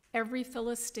 every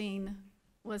Philistine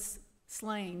was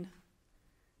slain.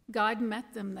 God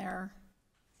met them there,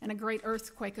 and a great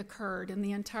earthquake occurred, and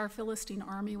the entire Philistine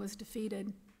army was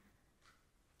defeated.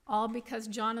 All because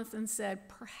Jonathan said,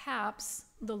 perhaps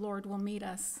the Lord will meet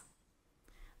us.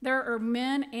 There are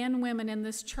men and women in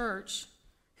this church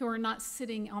who are not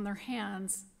sitting on their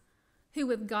hands, who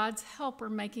with God's help are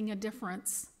making a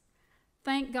difference.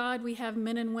 Thank God we have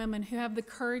men and women who have the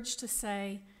courage to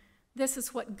say, this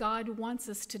is what God wants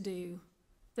us to do.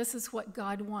 This is what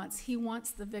God wants. He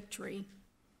wants the victory.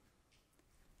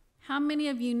 How many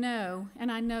of you know,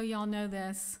 and I know y'all know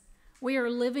this, we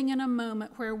are living in a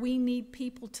moment where we need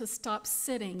people to stop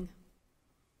sitting.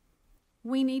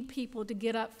 We need people to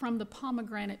get up from the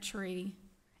pomegranate tree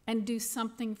and do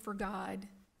something for God.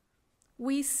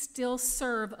 We still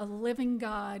serve a living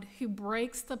God who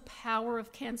breaks the power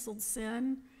of canceled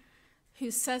sin, who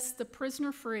sets the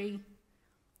prisoner free,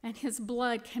 and his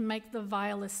blood can make the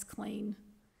vilest clean.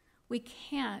 We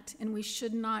can't and we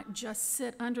should not just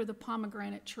sit under the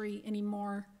pomegranate tree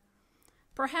anymore.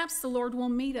 Perhaps the Lord will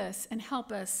meet us and help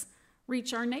us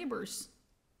reach our neighbors,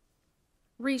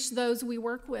 reach those we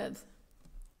work with,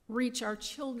 reach our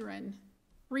children,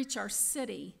 reach our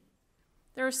city.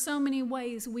 There are so many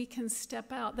ways we can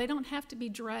step out. They don't have to be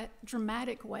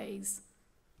dramatic ways.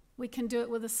 We can do it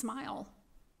with a smile,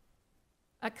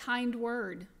 a kind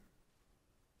word,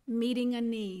 meeting a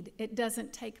need. It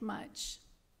doesn't take much.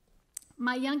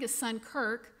 My youngest son,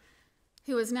 Kirk,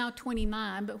 who is now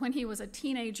 29, but when he was a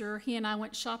teenager, he and I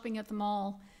went shopping at the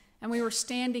mall, and we were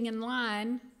standing in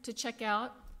line to check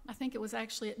out. I think it was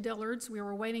actually at Dillard's. We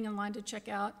were waiting in line to check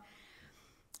out.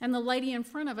 And the lady in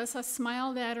front of us, I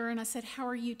smiled at her and I said, "How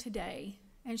are you today?"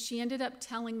 And she ended up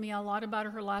telling me a lot about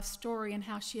her life story and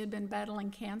how she had been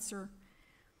battling cancer.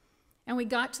 And we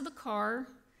got to the car,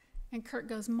 and Kurt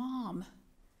goes, "Mom,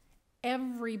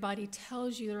 everybody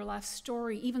tells you their life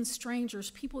story, even strangers,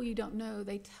 people you don't know,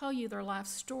 they tell you their life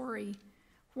story.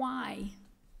 Why?"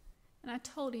 And I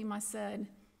told him, I said,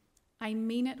 "I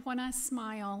mean it when I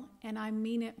smile, and I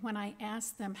mean it when I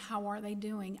ask them, how are they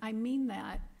doing? I mean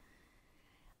that.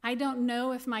 I don't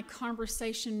know if my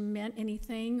conversation meant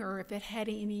anything or if it had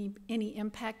any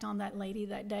impact on that lady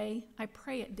that day. I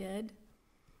pray it did.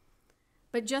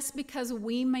 But just because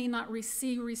we may not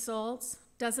receive results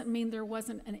doesn't mean there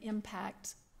wasn't an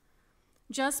impact.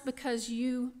 Just because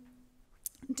you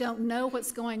don't know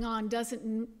what's going on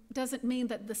doesn't mean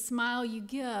that the smile you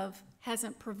give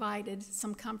hasn't provided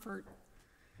some comfort.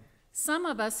 Some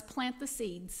of us plant the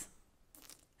seeds.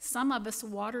 Some of us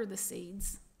water the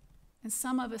seeds. And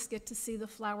some of us get to see the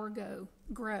flower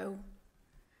grow.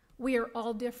 We are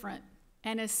all different,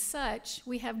 and as such,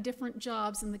 we have different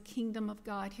jobs in the kingdom of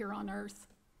God here on earth.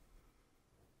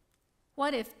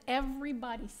 What if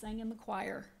everybody sang in the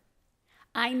choir?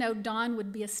 I know Don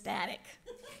would be ecstatic.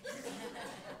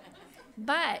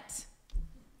 But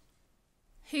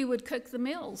who would cook the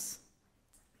meals?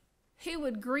 Who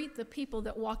would greet the people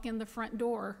that walk in the front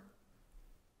door?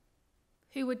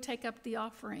 Who would take up the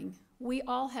offering? We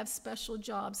all have special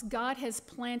jobs. God has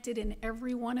planted in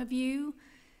every one of you,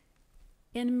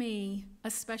 in me,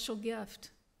 a special gift,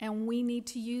 and we need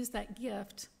to use that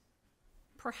gift.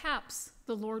 Perhaps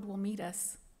the Lord will meet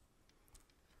us.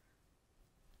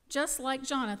 Just like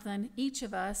Jonathan, each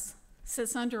of us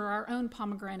sits under our own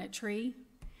pomegranate tree,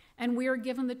 and we are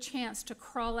given the chance to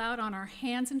crawl out on our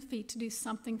hands and feet to do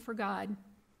something for God.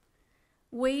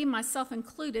 We, myself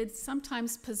included,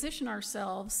 sometimes position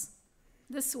ourselves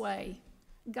this way: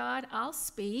 God, I'll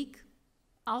speak,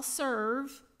 I'll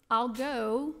serve, I'll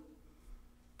go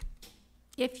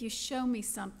if you show me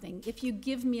something, if you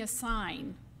give me a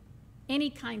sign, any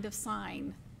kind of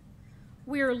sign.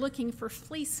 We are looking for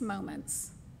fleece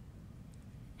moments.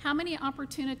 How many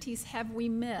opportunities have we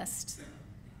missed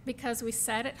because we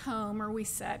sat at home or we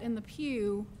sat in the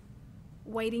pew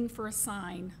waiting for a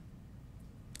sign?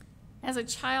 As a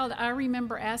child, I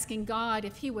remember asking God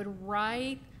if he would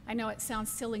write, I know it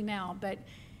sounds silly now, but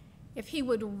if he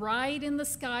would write in the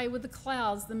sky with the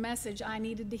clouds the message I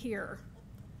needed to hear,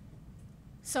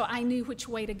 so I knew which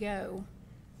way to go.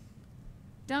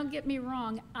 Don't get me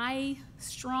wrong, I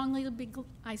strongly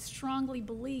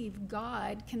believe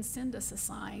God can send us a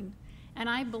sign, and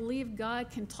I believe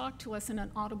God can talk to us in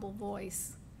an audible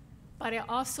voice. But I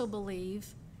also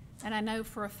believe, and I know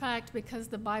for a fact because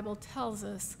the Bible tells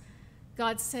us,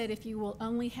 God said, if you will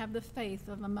only have the faith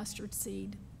of a mustard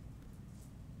seed.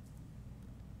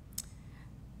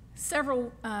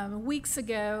 Several weeks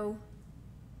ago,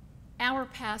 our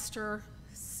pastor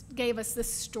gave us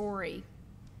this story,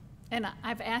 and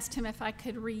I've asked him if I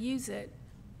could reuse it.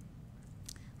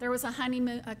 There was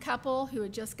a couple who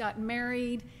had just gotten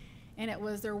married, and it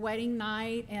was their wedding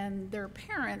night, and their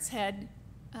parents had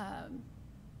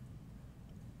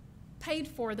paid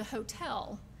for the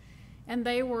hotel. And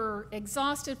they were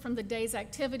exhausted from the day's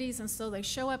activities, and so they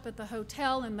show up at the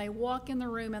hotel and they walk in the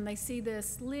room and they see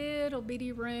this little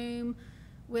bitty room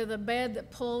with a bed that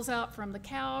pulls out from the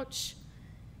couch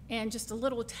and just a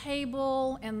little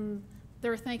table, and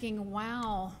they're thinking,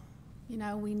 wow, you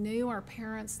know, we knew our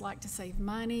parents like to save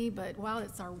money, but wow,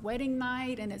 it's our wedding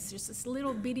night and it's just this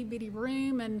little bitty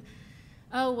room, and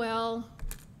oh well,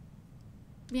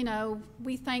 you know,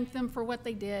 we thank them for what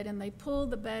they did, and they pull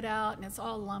the bed out and it's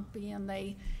all lumpy, and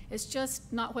it's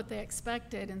just not what they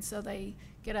expected. And so they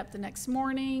get up the next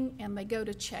morning and they go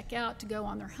to check out to go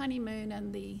on their honeymoon,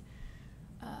 and the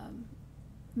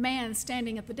man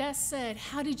standing at the desk said,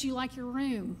 "How did you like your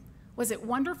room? Was it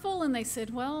wonderful?" And they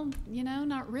said, "Well, you know,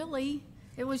 not really.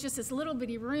 It was just this little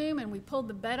bitty room, and we pulled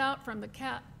the bed out from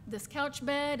this couch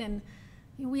bed, and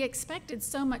we expected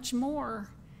so much more."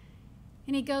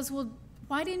 And he goes, "Well,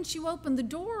 why didn't you open the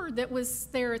door that was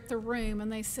there at the room?"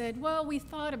 And they said, "Well, we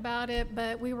thought about it,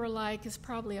 but we were like, it's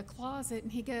probably a closet."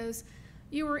 And he goes,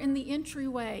 "You were in the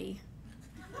entryway.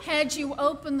 Had you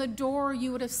opened the door,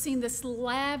 you would have seen this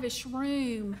lavish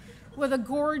room with a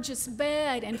gorgeous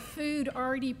bed and food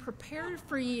already prepared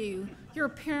for you. Your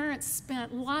parents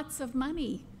spent lots of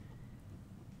money."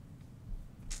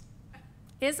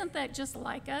 Isn't that just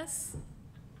like us?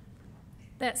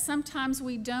 That sometimes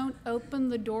we don't open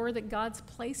the door that God's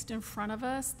placed in front of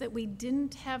us, that we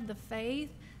didn't have the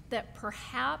faith that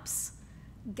perhaps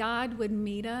God would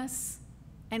meet us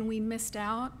and we missed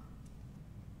out.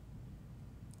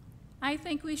 I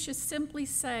think we should simply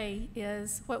say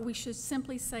is,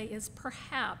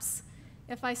 perhaps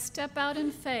if I step out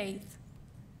in faith,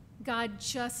 God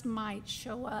just might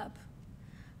show up.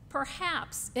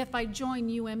 Perhaps if I join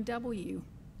UMW.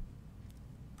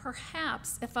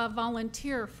 Perhaps if I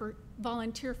volunteer for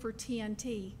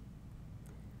TNT.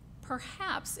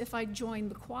 Perhaps if I join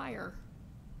the choir.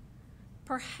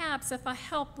 Perhaps if I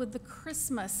help with the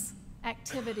Christmas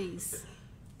activities,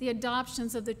 the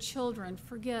adoptions of the children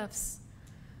for gifts.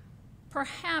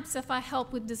 Perhaps if I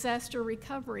help with disaster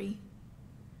recovery.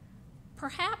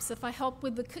 Perhaps if I help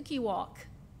with the cookie walk.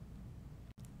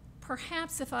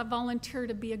 Perhaps if I volunteer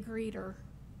to be a greeter.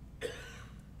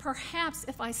 Perhaps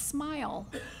if I smile.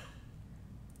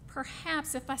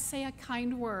 Perhaps if I say a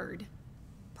kind word.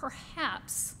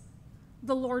 Perhaps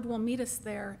the Lord will meet us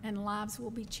there and lives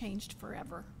will be changed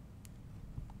forever.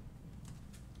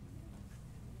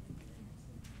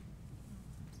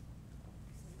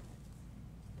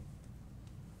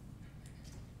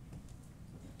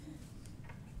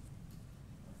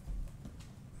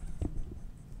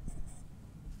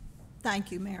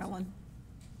 Thank you, Marilyn.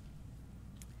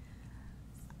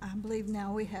 I believe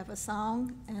now we have a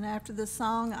song, and after the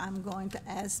song, I'm going to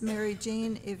ask Mary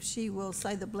Jean if she will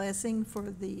say the blessing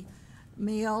for the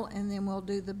meal, and then we'll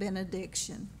do the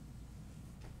benediction.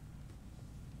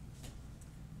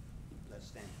 Let's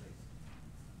stand, please.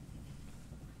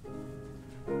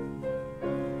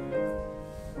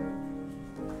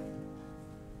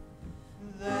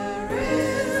 There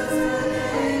is a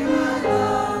name I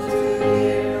love to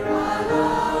hear, I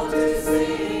love to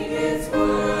sing its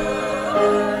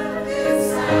word. It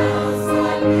sounds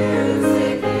like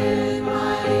music in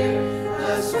my ear,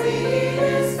 the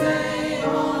sweetest name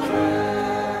on earth.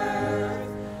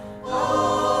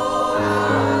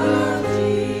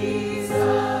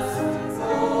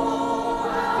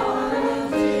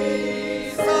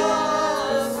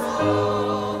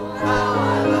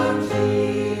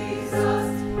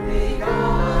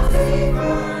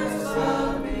 first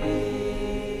loved me.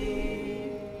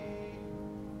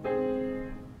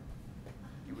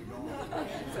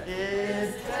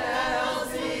 It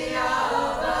tells me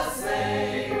of the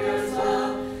Savior's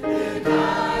love who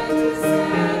died to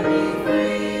set me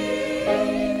free.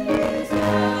 It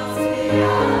tells me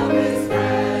of His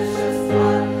precious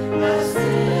blood that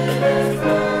sinners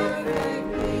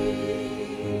perfectly.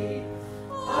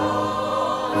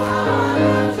 Oh, how I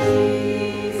love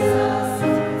Jesus.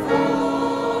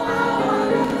 Oh, how I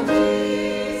love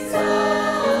Jesus.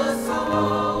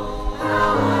 Oh,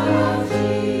 how I love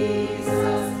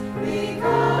Jesus,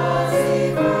 because He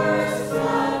first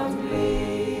loved me.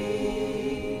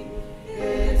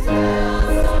 It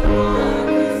tells someone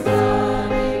who's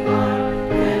loving heart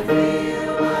can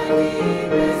feel my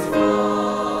deepest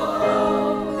woe,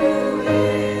 who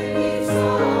in each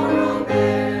sorrow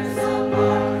bears a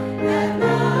part that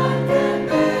none can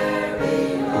bear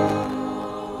below.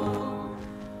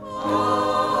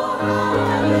 Oh, how I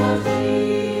love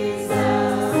Jesus.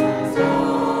 Oh,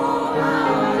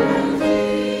 how I love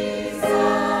Jesus.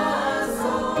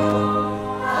 Oh,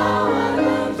 how I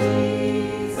love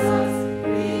Jesus,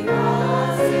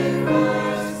 because He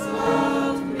first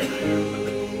loved me.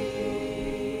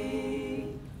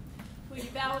 Will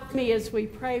you bow with me as we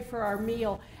pray for our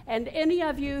meal? And any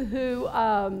of you who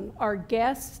are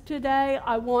guests today,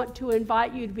 I want to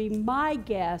invite you to be my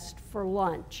guest for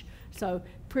lunch. So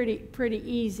pretty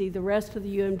easy. The rest of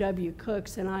the UMW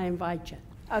cooks, and I invite you.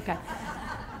 Okay.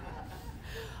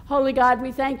 Holy God,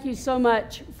 we thank you so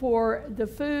much for the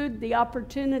food, the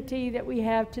opportunity that we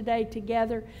have today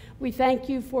together. We thank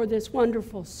you for this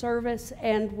wonderful service,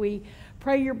 and we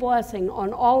pray your blessing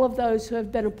on all of those who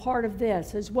have been a part of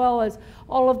this, as well as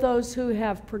all of those who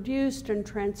have produced and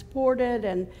transported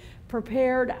and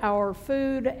prepared our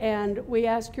food. And we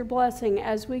ask your blessing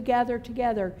as we gather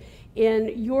together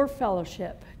in your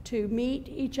fellowship to meet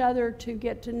each other, to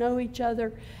get to know each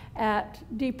other at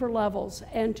deeper levels,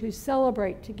 and to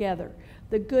celebrate together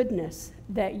the goodness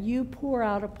that you pour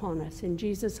out upon us. In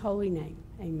Jesus' holy name,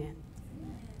 amen.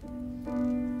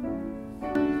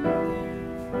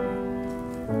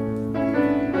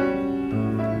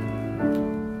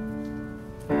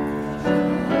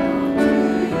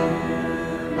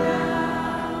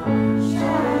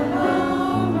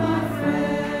 Shalom, my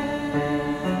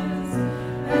friends.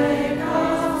 May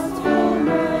gospel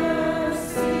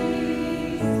mercies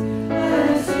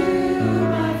bless you,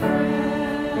 my friends,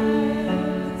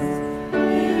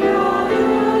 in all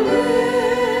your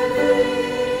living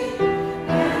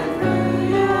and through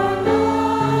your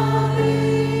loving.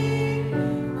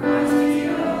 Christ be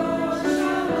your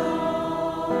shalom.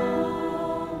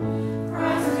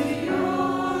 Christ be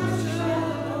your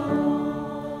shalom.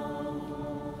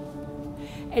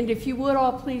 And if you would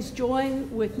all please join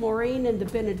with Maureen in the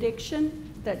benediction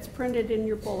that's printed in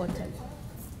your bulletin.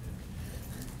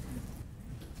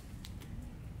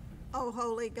 O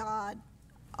holy God,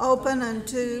 open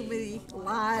unto me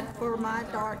light for my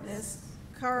darkness,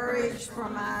 courage for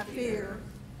my fear,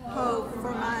 hope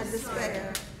for my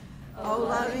despair. O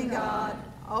loving God,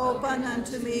 open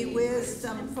unto me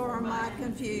wisdom for my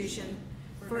confusion,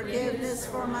 forgiveness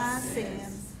for my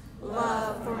sins,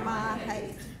 love for my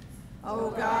hate.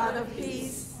 O God of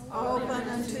peace, open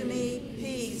unto me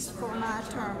peace for my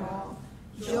turmoil,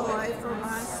 joy for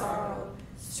my sorrow,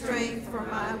 strength for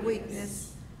my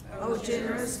weakness. O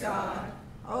generous God,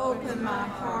 open my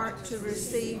heart to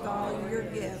receive all your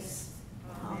gifts.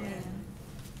 Amen.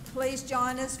 Please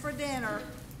join us for dinner.